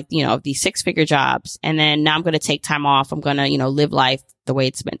potential, like, these 6-figure jobs. And then now I'm going to take time off. I'm going to, live life the way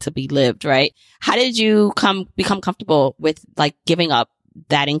it's meant to be lived. Right. How did you become comfortable with like giving up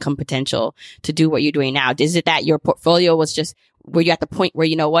that income potential to do what you're doing now? Is it that your portfolio was just, were you at the point where,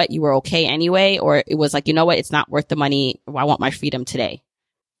 you were okay anyway? Or it was like, it's not worth the money. I want my freedom today.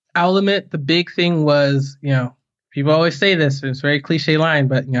 I'll admit the big thing was, people always say this, it's a very cliche line,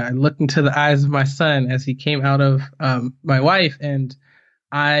 but, I looked into the eyes of my son as he came out of my wife, and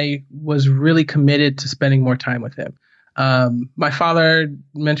I was really committed to spending more time with him. My father,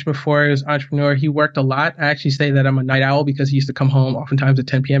 mentioned before, is an entrepreneur. He worked a lot. I actually say that I'm a night owl because he used to come home oftentimes at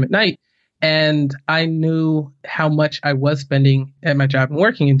 10 p.m. at night. And I knew how much I was spending at my job and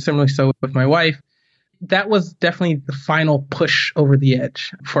working, and similarly so with my wife. That was definitely the final push over the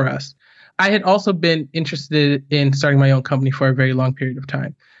edge for us. I had also been interested in starting my own company for a very long period of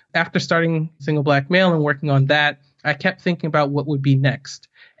time. After starting Single Black Male and working on that, I kept thinking about what would be next.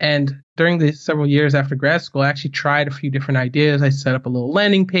 And during the several years after grad school, I actually tried a few different ideas. I set up a little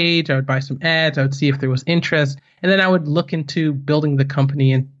landing page. I would buy some ads. I would see if there was interest. And then I would look into building the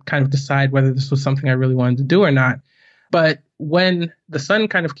company and kind of decide whether this was something I really wanted to do or not. But when the son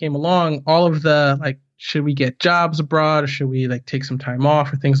kind of came along, all of the like, should we get jobs abroad, or should we like take some time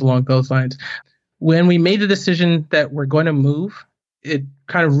off, or things along those lines? When we made the decision that we're going to move, it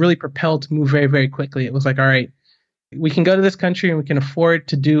kind of really propelled to move very, very quickly. It was like, all right, we can go to this country and we can afford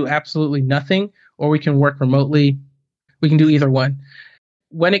to do absolutely nothing, or we can work remotely. We can do either one.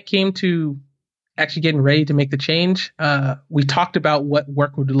 When it came to actually getting ready to make the change, we talked about what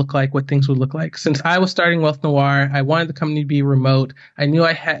work would look like, what things would look like. Since I was starting Wealth Noir, I wanted the company to be remote. I knew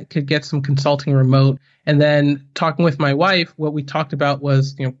I could get some consulting remote. And then talking with my wife, what we talked about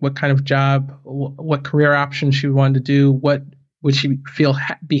was, what kind of job, what career options she wanted to do, what would she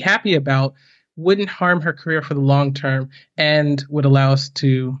be happy about, wouldn't harm her career for the long term, and would allow us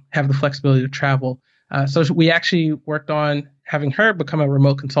to have the flexibility to travel. So we actually worked on having her become a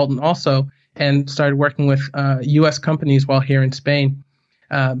remote consultant also, and started working with U.S. companies while here in Spain.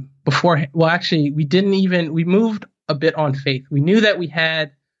 We moved a bit on faith. We knew that we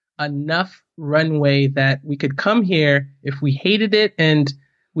had enough runway that we could come here. If we hated it and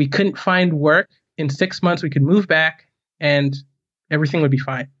we couldn't find work, in 6 months we could move back and everything would be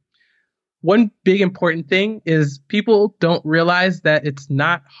fine. One big important thing is people don't realize that it's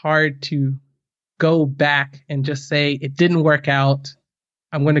not hard to go back and just say, it didn't work out,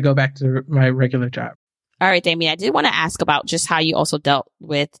 I'm going to go back to my regular job. All right, Damien, I did want to ask about just how you also dealt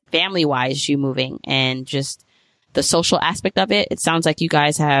with family-wise, you moving, and just the social aspect of it. It sounds like you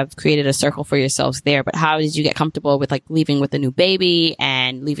guys have created a circle for yourselves there, but how did you get comfortable with like leaving with a new baby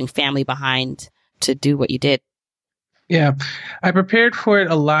and leaving family behind to do what you did? Yeah, I prepared for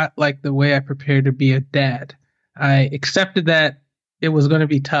it a lot like the way I prepared to be a dad. I accepted that it was going to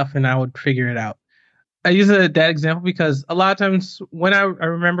be tough and I would figure it out. I use a dad example because a lot of times when I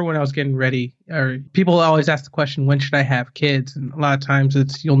remember when I was getting ready, or people always ask the question, when should I have kids? And a lot of times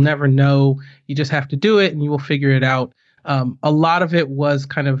it's, you'll never know. You just have to do it and you will figure it out. A lot of it was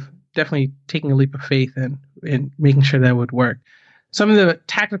kind of definitely taking a leap of faith and making sure that would work. Some of the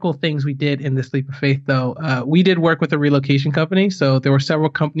tactical things we did in this leap of faith, though, we did work with a relocation company. So there were several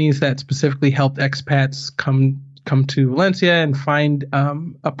companies that specifically helped expats come to Valencia and find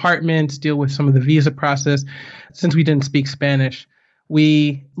apartments, deal with some of the visa process. Since we didn't speak Spanish,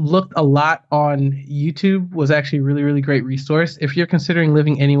 we looked a lot on YouTube. Was actually a really, really great resource. If you're considering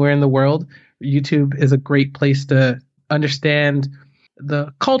living anywhere in the world, YouTube is a great place to understand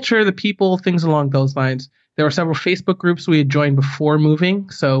the culture, the people, things along those lines. There were several Facebook groups we had joined before moving.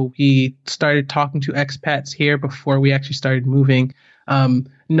 So we started talking to expats here before we actually started moving.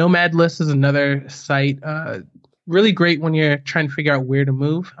 Nomad List is another site, really great when you're trying to figure out where to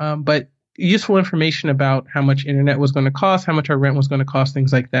move, but useful information about how much internet was going to cost, how much our rent was going to cost,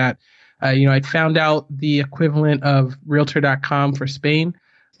 things like that. I'd found out the equivalent of Realtor.com for Spain,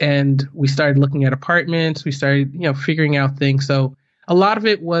 and we started looking at apartments. We started, figuring out things. So a lot of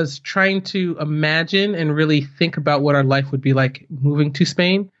it was trying to imagine and really think about what our life would be like moving to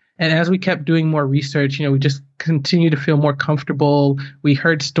Spain. And as we kept doing more research, we just continued to feel more comfortable. We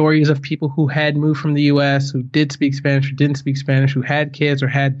heard stories of people who had moved from the U.S., who did speak Spanish or didn't speak Spanish, who had kids or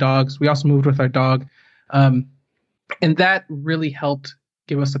had dogs. We also moved with our dog. And that really helped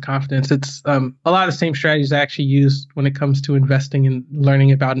give us the confidence. It's a lot of the same strategies I actually use when it comes to investing and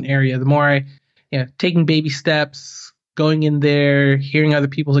learning about an area. The more taking baby steps, going in there, hearing other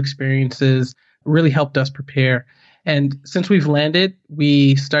people's experiences really helped us prepare. And since we've landed,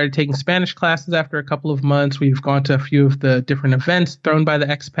 we started taking Spanish classes after a couple of months. We've gone to a few of the different events thrown by the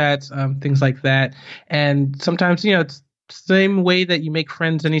expats, things like that. And sometimes, it's the same way that you make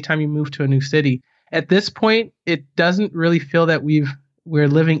friends anytime you move to a new city. At this point, it doesn't really feel that we're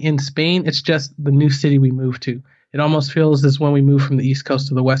living in Spain. It's just the new city we moved to. It almost feels as when we moved from the East Coast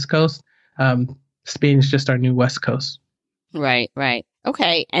to the West Coast. Spain is just our new West Coast. Right.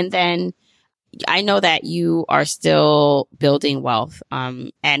 Okay. And then I know that you are still building wealth.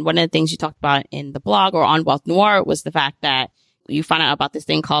 And one of the things you talked about in the blog or on Wealth Noir was the fact that you found out about this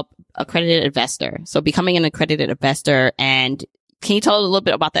thing called accredited investor. So becoming an accredited investor. And can you tell a little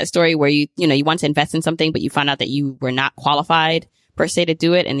bit about that story where you want to invest in something, but you found out that you were not qualified per se to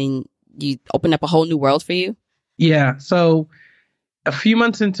do it, and then you opened up a whole new world for you? Yeah. So a few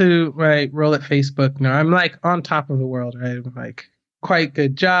months into my role at Facebook, I'm like on top of the world, right? I'm like, quite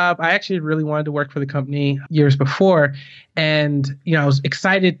good job. I actually really wanted to work for the company years before. And, I was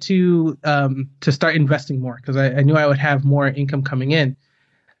excited to start investing more because I knew I would have more income coming in.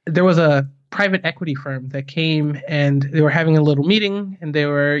 There was a private equity firm that came and they were having a little meeting and they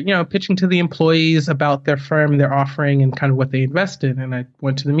were, pitching to the employees about their firm, their offering and kind of what they invest in. And I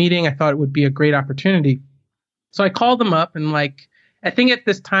went to the meeting. I thought it would be a great opportunity. So I called them up and I think at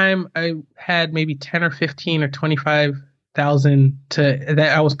this time I had maybe 10 or 15 or 25,000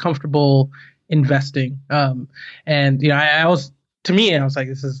 that I was comfortable investing. I was like,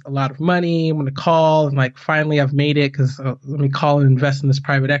 this is a lot of money. I'm going to call and finally I've made it because let me call and invest in this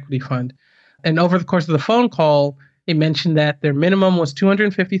private equity fund. And over the course of the phone call, they mentioned that their minimum was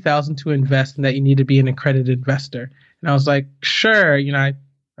 $250,000 to invest and that you need to be an accredited investor. And I was like, sure,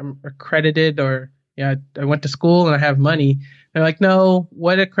 I'm accredited or I went to school and I have money. They're like, no,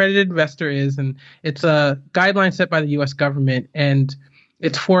 what accredited investor is, and it's a guideline set by the U.S. government, and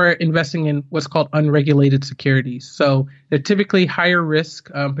it's for investing in what's called unregulated securities. So they're typically higher risk,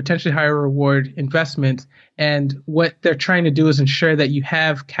 potentially higher reward investments. And what they're trying to do is ensure that you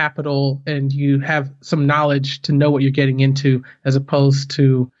have capital and you have some knowledge to know what you're getting into, as opposed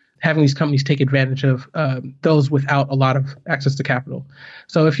to having these companies take advantage of those without a lot of access to capital.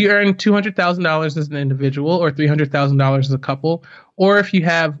 So if you earn $200,000 as an individual or $300,000 as a couple, or if you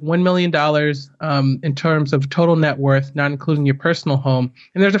have $1 million in terms of total net worth, not including your personal home,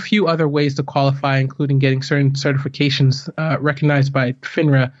 and there's a few other ways to qualify, including getting certain certifications recognized by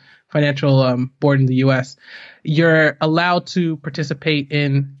FINRA, Financial Board in the U.S., you're allowed to participate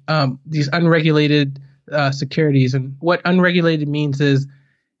in these unregulated securities. And what unregulated means is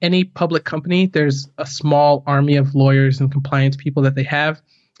any public company, there's a small army of lawyers and compliance people that they have.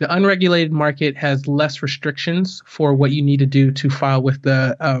 The unregulated market has less restrictions for what you need to do to file with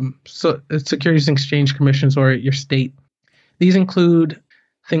the Securities and Exchange Commissions or your state. These include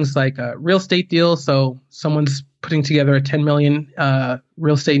things like real estate deals. So someone's putting together a $10 million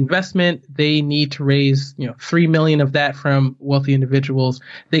real estate investment. They need to raise, $3 million of that from wealthy individuals.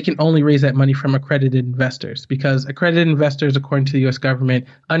 They can only raise that money from accredited investors because accredited investors, according to the U.S. government,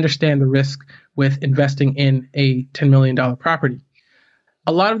 understand the risk with investing in a $10 million property.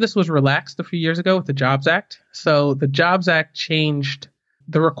 A lot of this was relaxed a few years ago with the Jobs Act. So the Jobs Act changed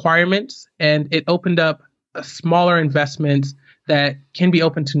the requirements and it opened up smaller investments that can be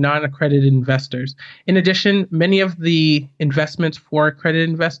open to non-accredited investors. In addition, many of the investments for accredited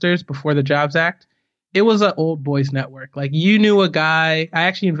investors before the Jobs Act, it was an old boys network. Like you knew a guy. I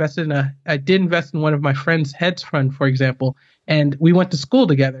actually I did invest in one of my friend's hedge fund, for example, and we went to school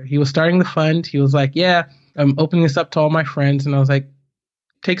together. He was starting the fund. He was like, yeah, I'm opening this up to all my friends. And I was like,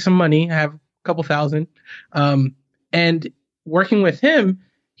 take some money. I have a couple thousand. And working with him,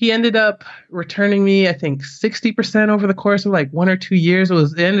 he ended up returning me, I think, 60% over the course of like 1 or 2 years.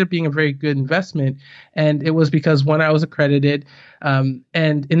 It ended up being a very good investment. And it was because, one, I was accredited. And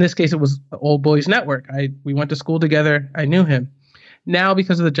in this case, it was the Old Boys Network. We went to school together. I knew him. Now,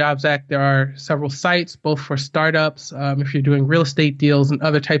 because of the Jobs Act, there are several sites, both for startups, if you're doing real estate deals and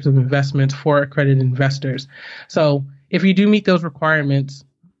other types of investments for accredited investors. So if you do meet those requirements,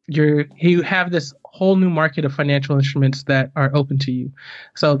 you have this whole new market of financial instruments that are open to you.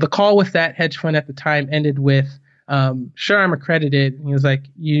 So the call with that hedge fund at the time ended with, sure, I'm accredited. And he was like,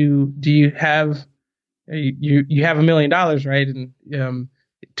 you have $1 million, right? And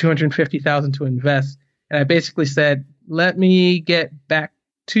 250,000 to invest. And I basically said, let me get back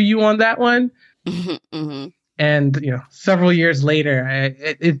to you on that one. Mm-hmm. And, several years later,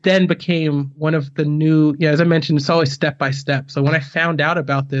 it then became one of the new, as I mentioned, it's always step by step. So when I found out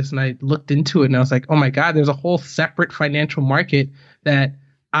about this and I looked into it and I was like, oh my God, there's a whole separate financial market that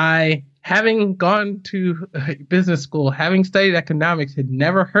I, having gone to business school, having studied economics, had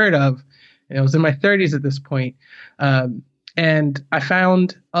never heard of. And I was in my 30s at this point. And I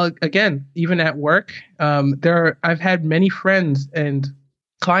found, again, even at work, I've had many friends and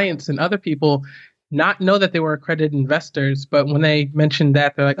clients and other people not know that they were accredited investors, but when they mentioned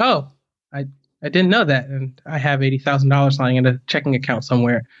that, they're like, "Oh, I didn't know that, and I have $80,000 lying in a checking account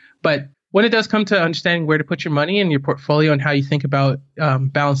somewhere." But when it does come to understanding where to put your money in your portfolio and how you think about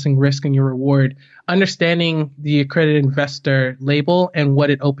balancing risk and your reward, understanding the accredited investor label and what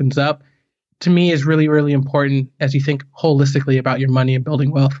it opens up, to me, is really, really important as you think holistically about your money and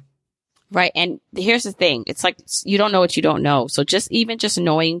building wealth. Right. And here's the thing. It's like, you don't know what you don't know. So just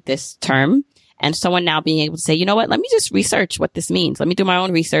knowing this term, and someone now being able to say, you know what, let me just research what this means. Let me do my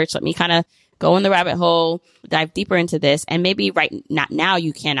own research. Let me kind of go in the rabbit hole, dive deeper into this. And maybe not now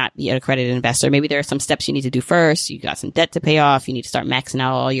you cannot be an accredited investor. Maybe there are some steps you need to do first. You got some debt to pay off. You need to start maxing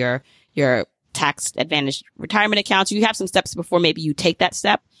out all your tax advantage retirement accounts. You have some steps before maybe you take that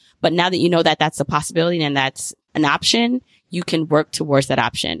step. But now that you know that that's a possibility and that's an option, you can work towards that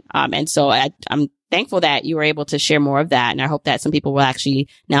option. And so I'm thankful that you were able to share more of that. And I hope that some people will actually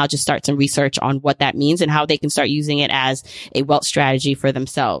now just start some research on what that means and how they can start using it as a wealth strategy for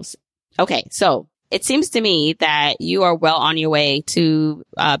themselves. Okay. So it seems to me that you are well on your way to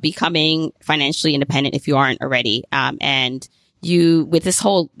becoming financially independent if you aren't already. And you, with this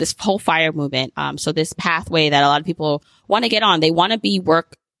whole FIRE movement. So this pathway that a lot of people want to get on, they want to be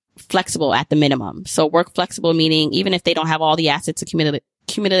work flexible at the minimum. So work flexible, meaning even if they don't have all the assets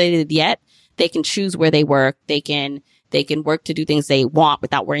accumulated yet, they can choose where they work. They can work to do things they want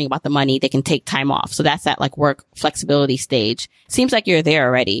without worrying about the money. They can take time off. So that's that like work flexibility stage. Seems like you're there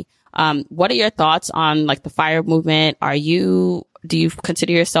already. What are your thoughts on like the FIRE movement? Do you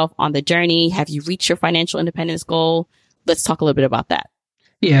consider yourself on the journey? Have you reached your financial independence goal? Let's talk a little bit about that.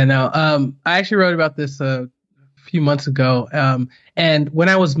 Yeah, no, I actually wrote about this a few months ago. And when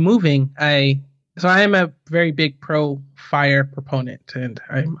I was moving, I am a very big pro-FIRE proponent, and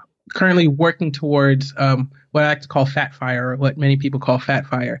I'm currently working towards what I like to call Fat FIRE, or what many people call Fat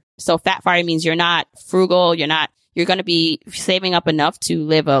FIRE. So Fat FIRE means you're not frugal. You're going to be saving up enough to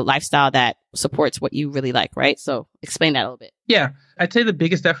live a lifestyle that supports what you really like, right? So explain that a little bit. Yeah, I'd say the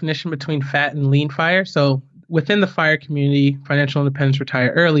biggest definition between fat and lean FIRE. So within the FIRE community, Financial Independence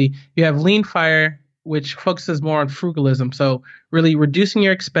Retire Early, you have lean FIRE, which focuses more on frugalism. So really reducing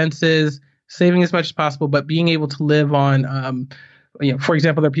your expenses, saving as much as possible, but being able to live on, for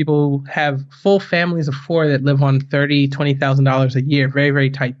example, there are people who have full families of 4 that live on $30,000, $20,000 a year, very, very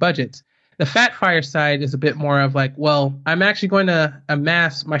tight budgets. The Fat FIRE side is a bit more of like, well, I'm actually going to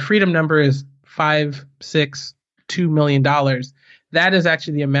amass, my freedom number is $5, $6, $2 million. That is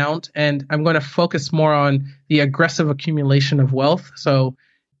actually the amount. And I'm going to focus more on the aggressive accumulation of wealth. So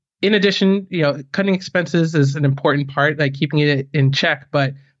in addition, cutting expenses is an important part, like keeping it in check.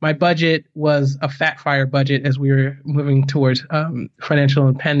 But my budget was a Fat FIRE budget as we were moving towards financial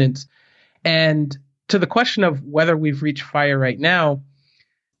independence. And to the question of whether we've reached FIRE right now,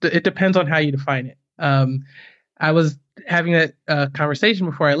 it depends on how you define it. I was having a conversation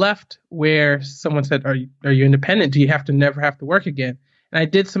before I left where someone said, are you independent? Do you never have to work again? And I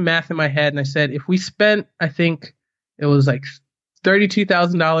did some math in my head and I said, if we spent, I think it was like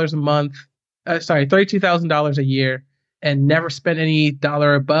 $32,000 a month, $32,000 a year, and never spent any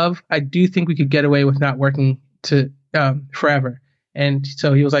dollar above, I do think we could get away with not working to forever. And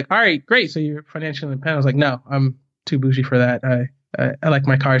so he was like, all right, great. So you're financially independent. I was like, no, I'm too bougie for that. I like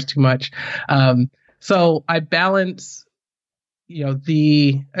my cars too much. So I balance,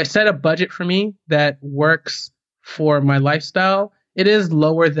 I set a budget for me that works for my lifestyle. It is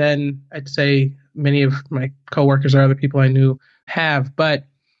lower than I'd say many of my coworkers or other people I knew have, but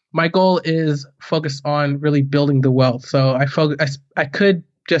my goal is focused on really building the wealth. So I could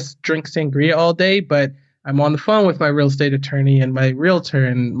just drink sangria all day, but I'm on the phone with my real estate attorney and my realtor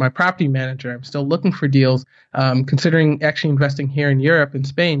and my property manager. I'm still looking for deals, considering actually investing here in Europe and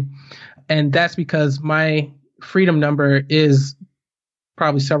Spain. And that's because my freedom number is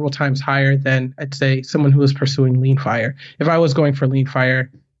probably several times higher than, I'd say, someone who is pursuing lean fire. If I was going for lean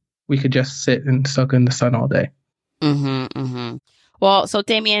fire, we could just sit and soak in the sun all day. Well, so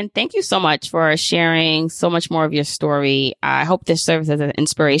Damien, thank you so much for sharing so much more of your story. I hope this serves as an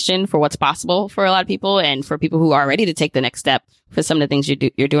inspiration for what's possible for a lot of people and for people who are ready to take the next step for some of the things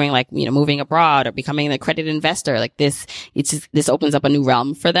you're doing, like, moving abroad or becoming an accredited investor. Like this opens up a new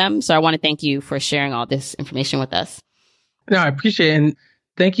realm for them. So I want to thank you for sharing all this information with us. No, I appreciate it. And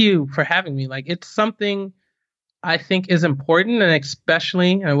thank you for having me. Like, it's something I think is important, and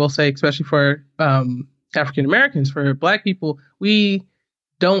especially for African Americans, for Black people, we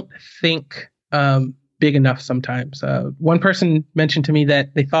don't think big enough sometimes. One person mentioned to me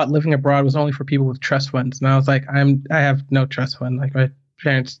that they thought living abroad was only for people with trust funds, and I was like, I have no trust fund. Like, my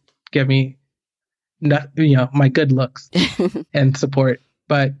parents give me, my good looks and support,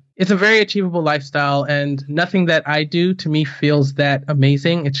 but it's a very achievable lifestyle, and nothing that I do to me feels that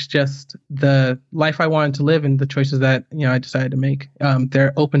amazing. It's just the life I wanted to live and the choices that I decided to make.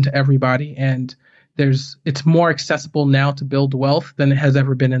 They're open to everybody, and it's more accessible now to build wealth than it has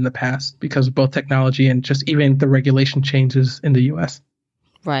ever been in the past because of both technology and just even the regulation changes in the U.S.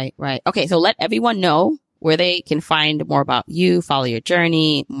 Right. Okay, so let everyone know where they can find more about you, follow your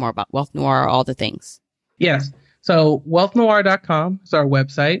journey, more about Wealth Noir, all the things. Yes. So wealthnoir.com is our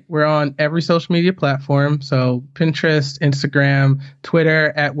website. We're on every social media platform. So Pinterest, Instagram,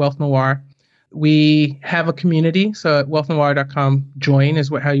 Twitter at Wealth Noir. We have a community. So at wealthnoir.com, join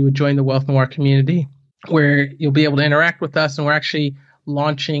is how you would join the Wealth Noir community, where you'll be able to interact with us. And we're actually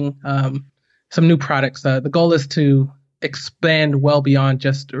launching some new products. The goal is to expand well beyond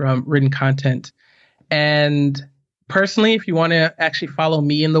just written content. And personally, if you want to actually follow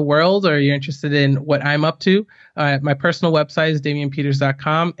me in the world, or you're interested in what I'm up to, my personal website is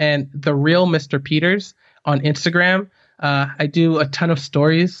damienpeters.com, and The Real Mr. Peters on Instagram. I do a ton of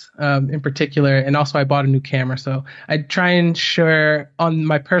stories in particular, and also I bought a new camera. So I try and share on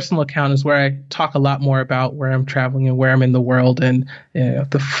my personal account is where I talk a lot more about where I'm traveling and where I'm in the world, and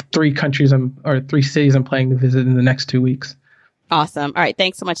the 3 cities I'm planning to visit in the next 2 weeks. Awesome. All right.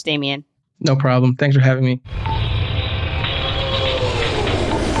 Thanks so much, Damien. No problem. Thanks for having me.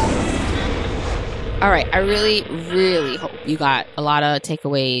 All right. I really, really hope you got a lot of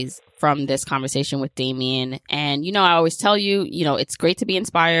takeaways from this conversation with Damien. And, I always tell you, it's great to be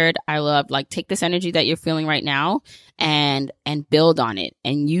inspired. I love, take this energy that you're feeling right now and build on it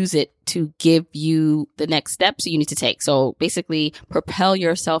and use it to give you the next steps you need to take. So basically propel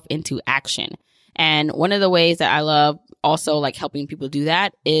yourself into action. And one of the ways that I love also helping people do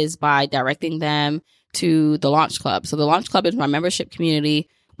that is by directing them to the Launch Club. So the Launch Club is my membership community,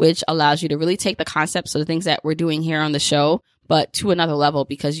 which allows you to really take the concepts of the things that we're doing here on the show, but to another level,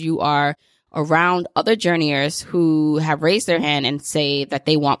 because you are around other journeyers who have raised their hand and say that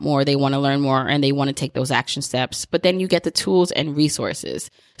they want more, they want to learn more, and they want to take those action steps. But then you get the tools and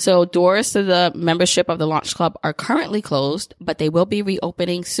resources. So doors to the membership of the Launch Club are currently closed, but they will be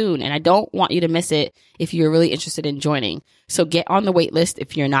reopening soon. And I don't want you to miss it if you're really interested in joining. So get on the wait list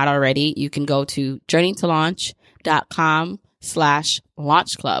if you're not already. You can go to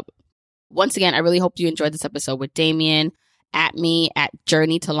journeytolaunch.com/launch club. Once again, I really hope you enjoyed this episode with Damien. At me at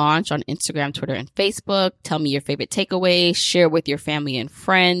Journey to Launch on Instagram, Twitter, and Facebook. Tell me your favorite takeaways. Share with your family and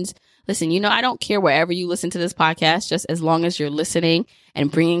friends. Listen, I don't care wherever you listen to this podcast, just as long as you're listening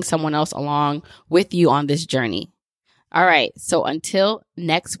and bringing someone else along with you on this journey. All right. So until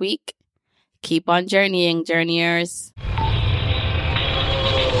next week, keep on journeying, journeyers.